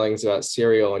strong feelings about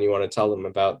Serial and you want to tell them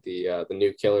about the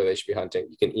new killer they should be hunting,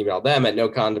 you can email them at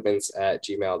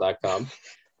nocondiments@gmail.com.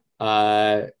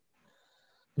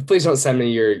 Please don't send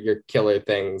me your killer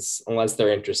things unless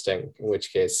they're interesting, in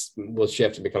which case we'll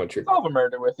have to become a true. Solve a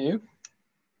murder with you.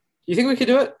 You think we could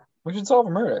do it? We should solve a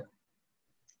murder.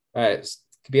 All right,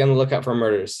 be on the lookout for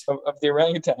murders. Of the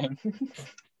orangutan.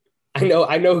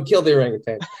 I know who killed the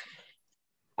orangutan.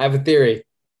 I have a theory.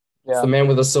 Yeah. It's the man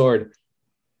with a sword.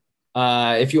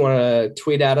 If you want to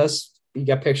tweet at us, you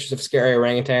got pictures of scary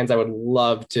orangutans, I would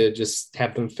love to just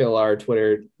have them fill our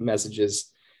Twitter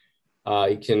messages.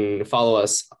 You can follow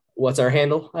us. What's our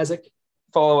handle, Isaac?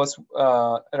 Follow us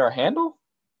at our handle?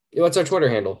 What's our Twitter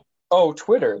handle? Oh,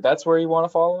 Twitter. That's where you want to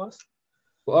follow us?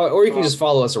 Well, or you can just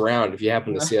follow us around if you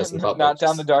happen to see us in public. Not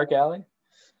down the dark alley?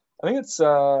 I think it's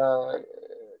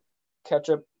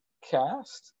Ketchup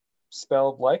Cast,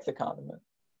 spelled like the condiment.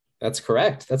 That's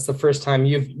correct. That's the first time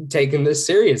you've taken this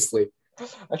seriously.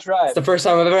 I tried. It's the first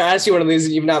time I've ever asked you one of these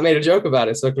and you've not made a joke about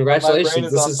it. So congratulations. My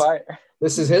brain is on fire.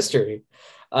 This is history.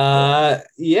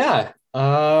 Yeah.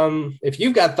 If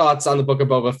you've got thoughts on the Book of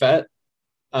Boba Fett,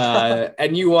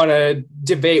 and you want to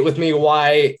debate with me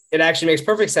why it actually makes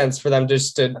perfect sense for them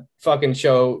just to fucking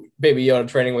show Baby Yoda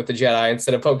training with the Jedi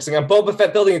instead of focusing on Boba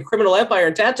Fett building a criminal empire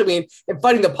in Tatooine and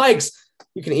fighting the Pikes,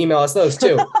 you can email us those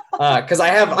too. Because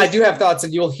I do have thoughts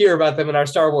and you'll hear about them in our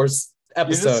Star Wars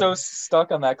episode. You're just so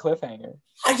stuck on that cliffhanger.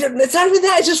 It's not even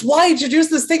that. It's just why introduce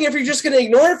this thing if you're just going to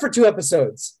ignore it for 2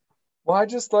 episodes? Why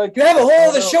just like... You have a whole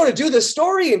other show to do this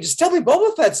story and just tell me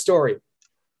Boba Fett's story.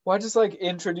 Why just like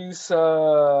introduce,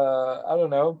 I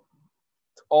don't know,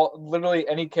 literally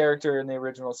any character in the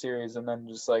original series and then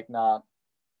just like not,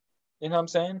 you know what I'm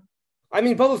saying? I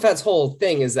mean, Boba Fett's whole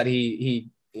thing is that he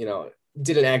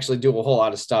didn't actually do a whole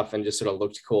lot of stuff and just sort of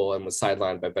looked cool and was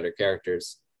sidelined by better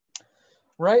characters.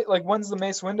 Right? Like, when's the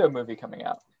Mace Windu movie coming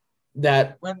out?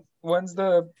 When's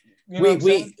the...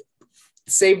 we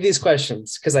save these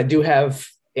questions because I do have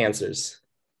answers.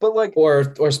 But like...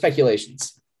 Or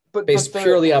speculations. Based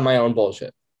purely on my own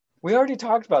bullshit. We already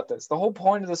talked about this. The whole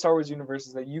point of the Star Wars universe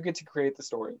is that you get to create the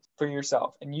story for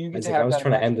yourself, and you get to have. I was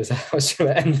trying to end this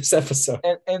episode.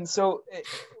 And so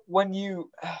when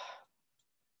you,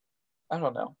 I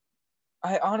don't know.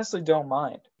 I honestly don't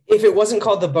mind. If it wasn't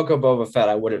called the Book of Boba Fett,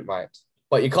 I wouldn't mind.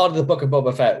 But you called it the Book of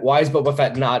Boba Fett. Why is Boba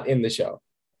Fett not in the show?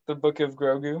 The Book of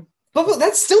Grogu. But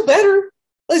that's still better.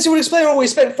 At least you would explain why we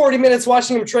spent 40 minutes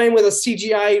watching him train with a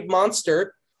CGI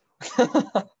monster.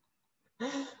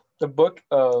 The Book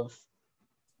of...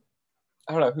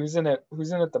 I don't know. Who's in it?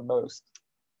 Who's in it the most?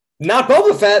 Not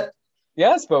Boba Fett.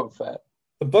 Yes, Boba Fett.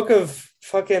 The Book of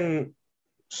fucking...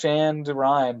 Shand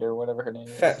Rind or whatever her name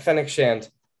is. Fennec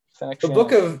Shand. Fennec The Shand.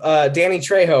 Book of Danny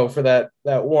Trejo for that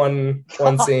one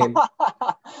scene.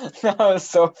 That was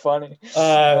so funny.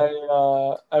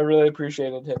 I really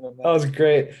appreciated him in that. That was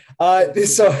great.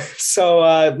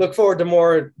 So look forward to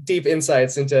more deep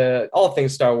insights into all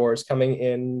things Star Wars coming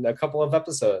in a couple of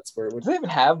episodes. Do they even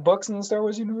have books in the Star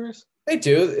Wars universe? They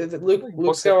do. Luke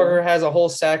Skywalker has a whole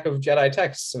stack of Jedi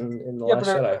texts in The Last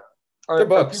Jedi. Are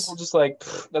people just like,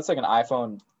 that's like an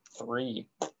iPhone 3?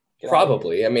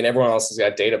 Probably. I mean, everyone else has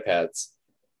got data pads.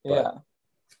 Yeah.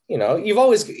 You know, you've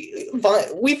always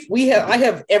I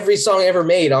have every song ever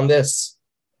made on this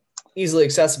easily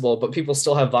accessible, but people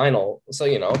still have vinyl. So,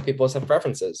 you know, people have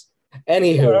preferences.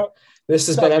 Anywho, this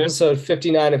has been episode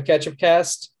 59 of Ketchup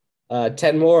Cast.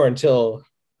 10 more until,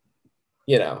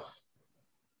 you know,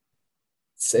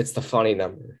 it's the funny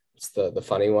number. It's the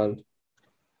funny one.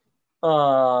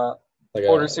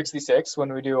 Order 66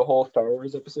 when we do a whole Star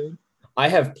Wars episode. I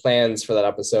have plans for that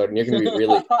episode, and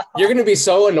you're gonna be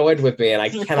so annoyed with me, and I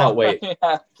cannot wait.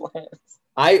 Plans.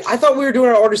 I thought we were doing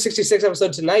our Order 66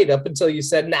 episode tonight up until you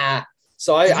said nah.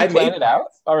 So I planned it out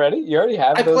already. You already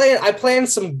have. I planned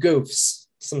some goofs,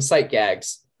 some sight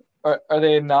gags. Are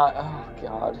they not? Oh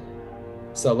God.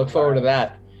 So look forward to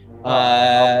that.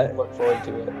 I'll look forward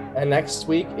to it. And next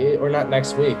week, or not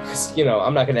next week, because you know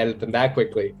I'm not gonna edit them that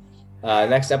quickly.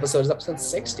 Next episode is episode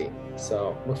 60.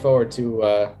 So look forward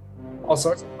to all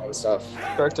sorts of fun stuff.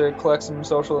 Start to collect some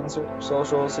social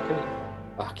security.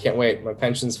 I can't wait. My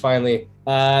pension's finally.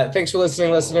 Thanks for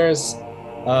listening, listeners.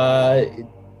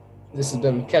 This has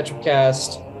been Ketchup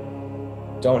Cast.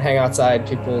 Don't hang outside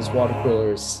people's water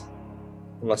coolers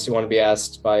unless you want to be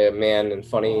asked by a man in a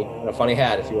funny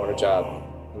hat if you want a job,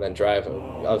 and then drive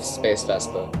a space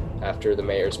Vespa after the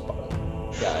mayor's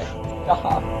guy.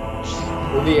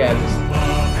 The end.